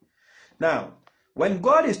 Now, when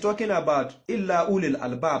God is talking about illa ulil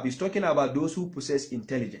albab, he's talking about those who possess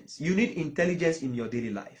intelligence. You need intelligence in your daily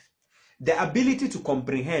life. The ability to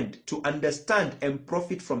comprehend, to understand, and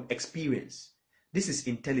profit from experience. This is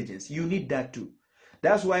intelligence. You need that too.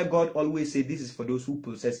 That's why God always says this is for those who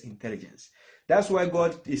possess intelligence. That's why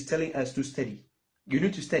God is telling us to study. You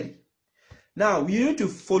need to study. Now, you need to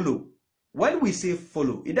follow. When we say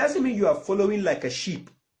follow, it doesn't mean you are following like a sheep,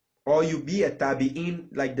 or you be a tabi'in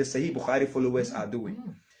like the Sahih Bukhari followers are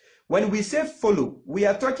doing. When we say follow, we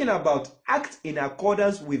are talking about act in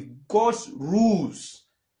accordance with God's rules,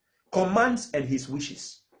 commands, and his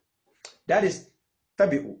wishes. That is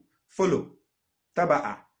tabi'u, follow,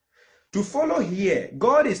 taba'a. To follow here,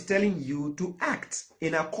 God is telling you to act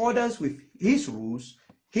in accordance with his rules,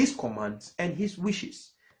 his commands, and his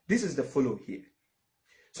wishes. This is the follow here.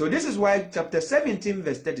 So this is why chapter 17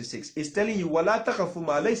 verse 36 is telling you وَلَا تَخَفُ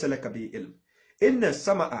مَا لَيْسَ لَكَ بِهِ عِلْمٍ إِنَّ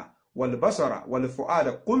السَّمَعَ وَالْبَصَرَ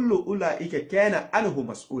وَالْفُؤَادَ كُلُّ أُولَٰئِكَ كَانَ عَنْهُ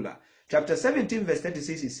مَسْئُولًا. Chapter 17 verse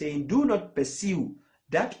 36 is saying, do not pursue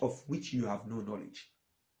that of which you have no knowledge.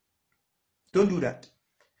 Don't do that.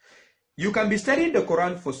 You can be studying the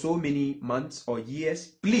Quran for so many months or years.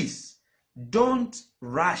 Please don't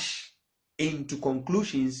rush into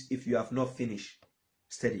conclusions if you have not finished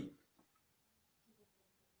studying.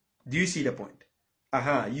 Do you see the point?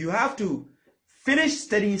 You have to finish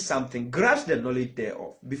studying something, grasp the knowledge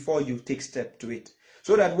thereof before you take step to it.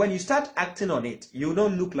 So that when you start acting on it, you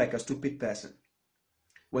don't look like a stupid person.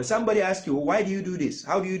 When somebody asks you, why do you do this?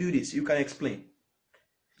 How do you do this? You can explain.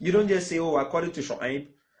 You don't just say, oh, according to Shu'aib,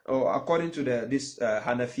 or according to this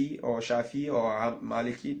Hanafi or Shafi or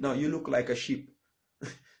Maliki. No, you look like a sheep.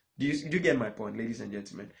 Do you get my point, ladies and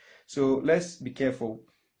gentlemen? So let's be careful.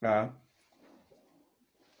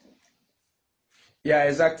 Yeah,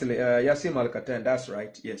 exactly. Yasim Al-Katan, that's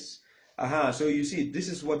right. Yes. So you see, this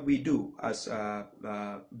is what we do as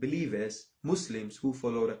believers, Muslims who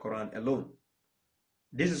follow the Quran alone.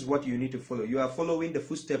 This is what you need to follow. You are following the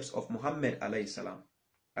footsteps of Muhammad alayhi salam.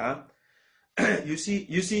 You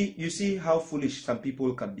see how foolish some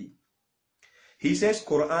people can be. He says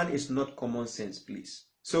Quran is not common sense, please.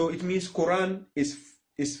 So it means Quran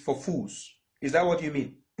is for fools. Is that what you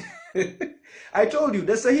mean? I told you,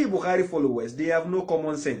 the Sahih Bukhari followers, they have no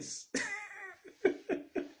common sense.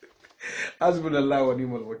 Hasbunallah wa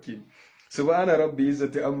ni'mal wakil. Subhana rabbi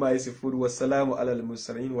izzati amma yasifun wa salamu ala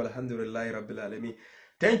al-mursalin walhamdulillahi rabbil alamin.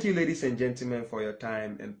 Thank you, ladies and gentlemen, for your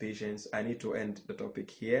time and patience. I need to end the topic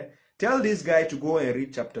here. Tell this guy to go and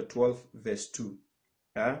read chapter 12, verse 2,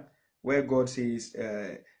 where God says,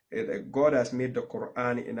 God has made the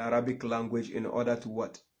Quran in Arabic language in order to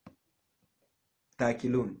what?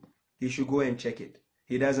 Takilun. He should go and check it.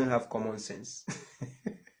 He doesn't have common sense.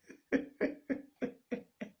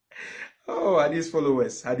 Oh, Hadith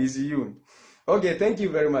followers, Hadithiyun. Okay, thank you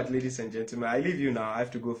very much, ladies and gentlemen. I leave you now. I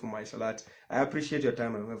have to go for my Salat. I appreciate your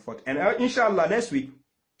time and effort. And inshallah, next week,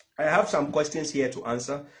 I have some questions here to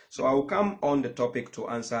answer. So I will come on the topic to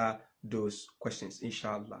answer those questions,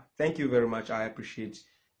 inshallah. Thank you very much. I appreciate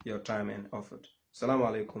your time and effort. Assalamu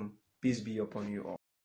alaikum. Peace be upon you all.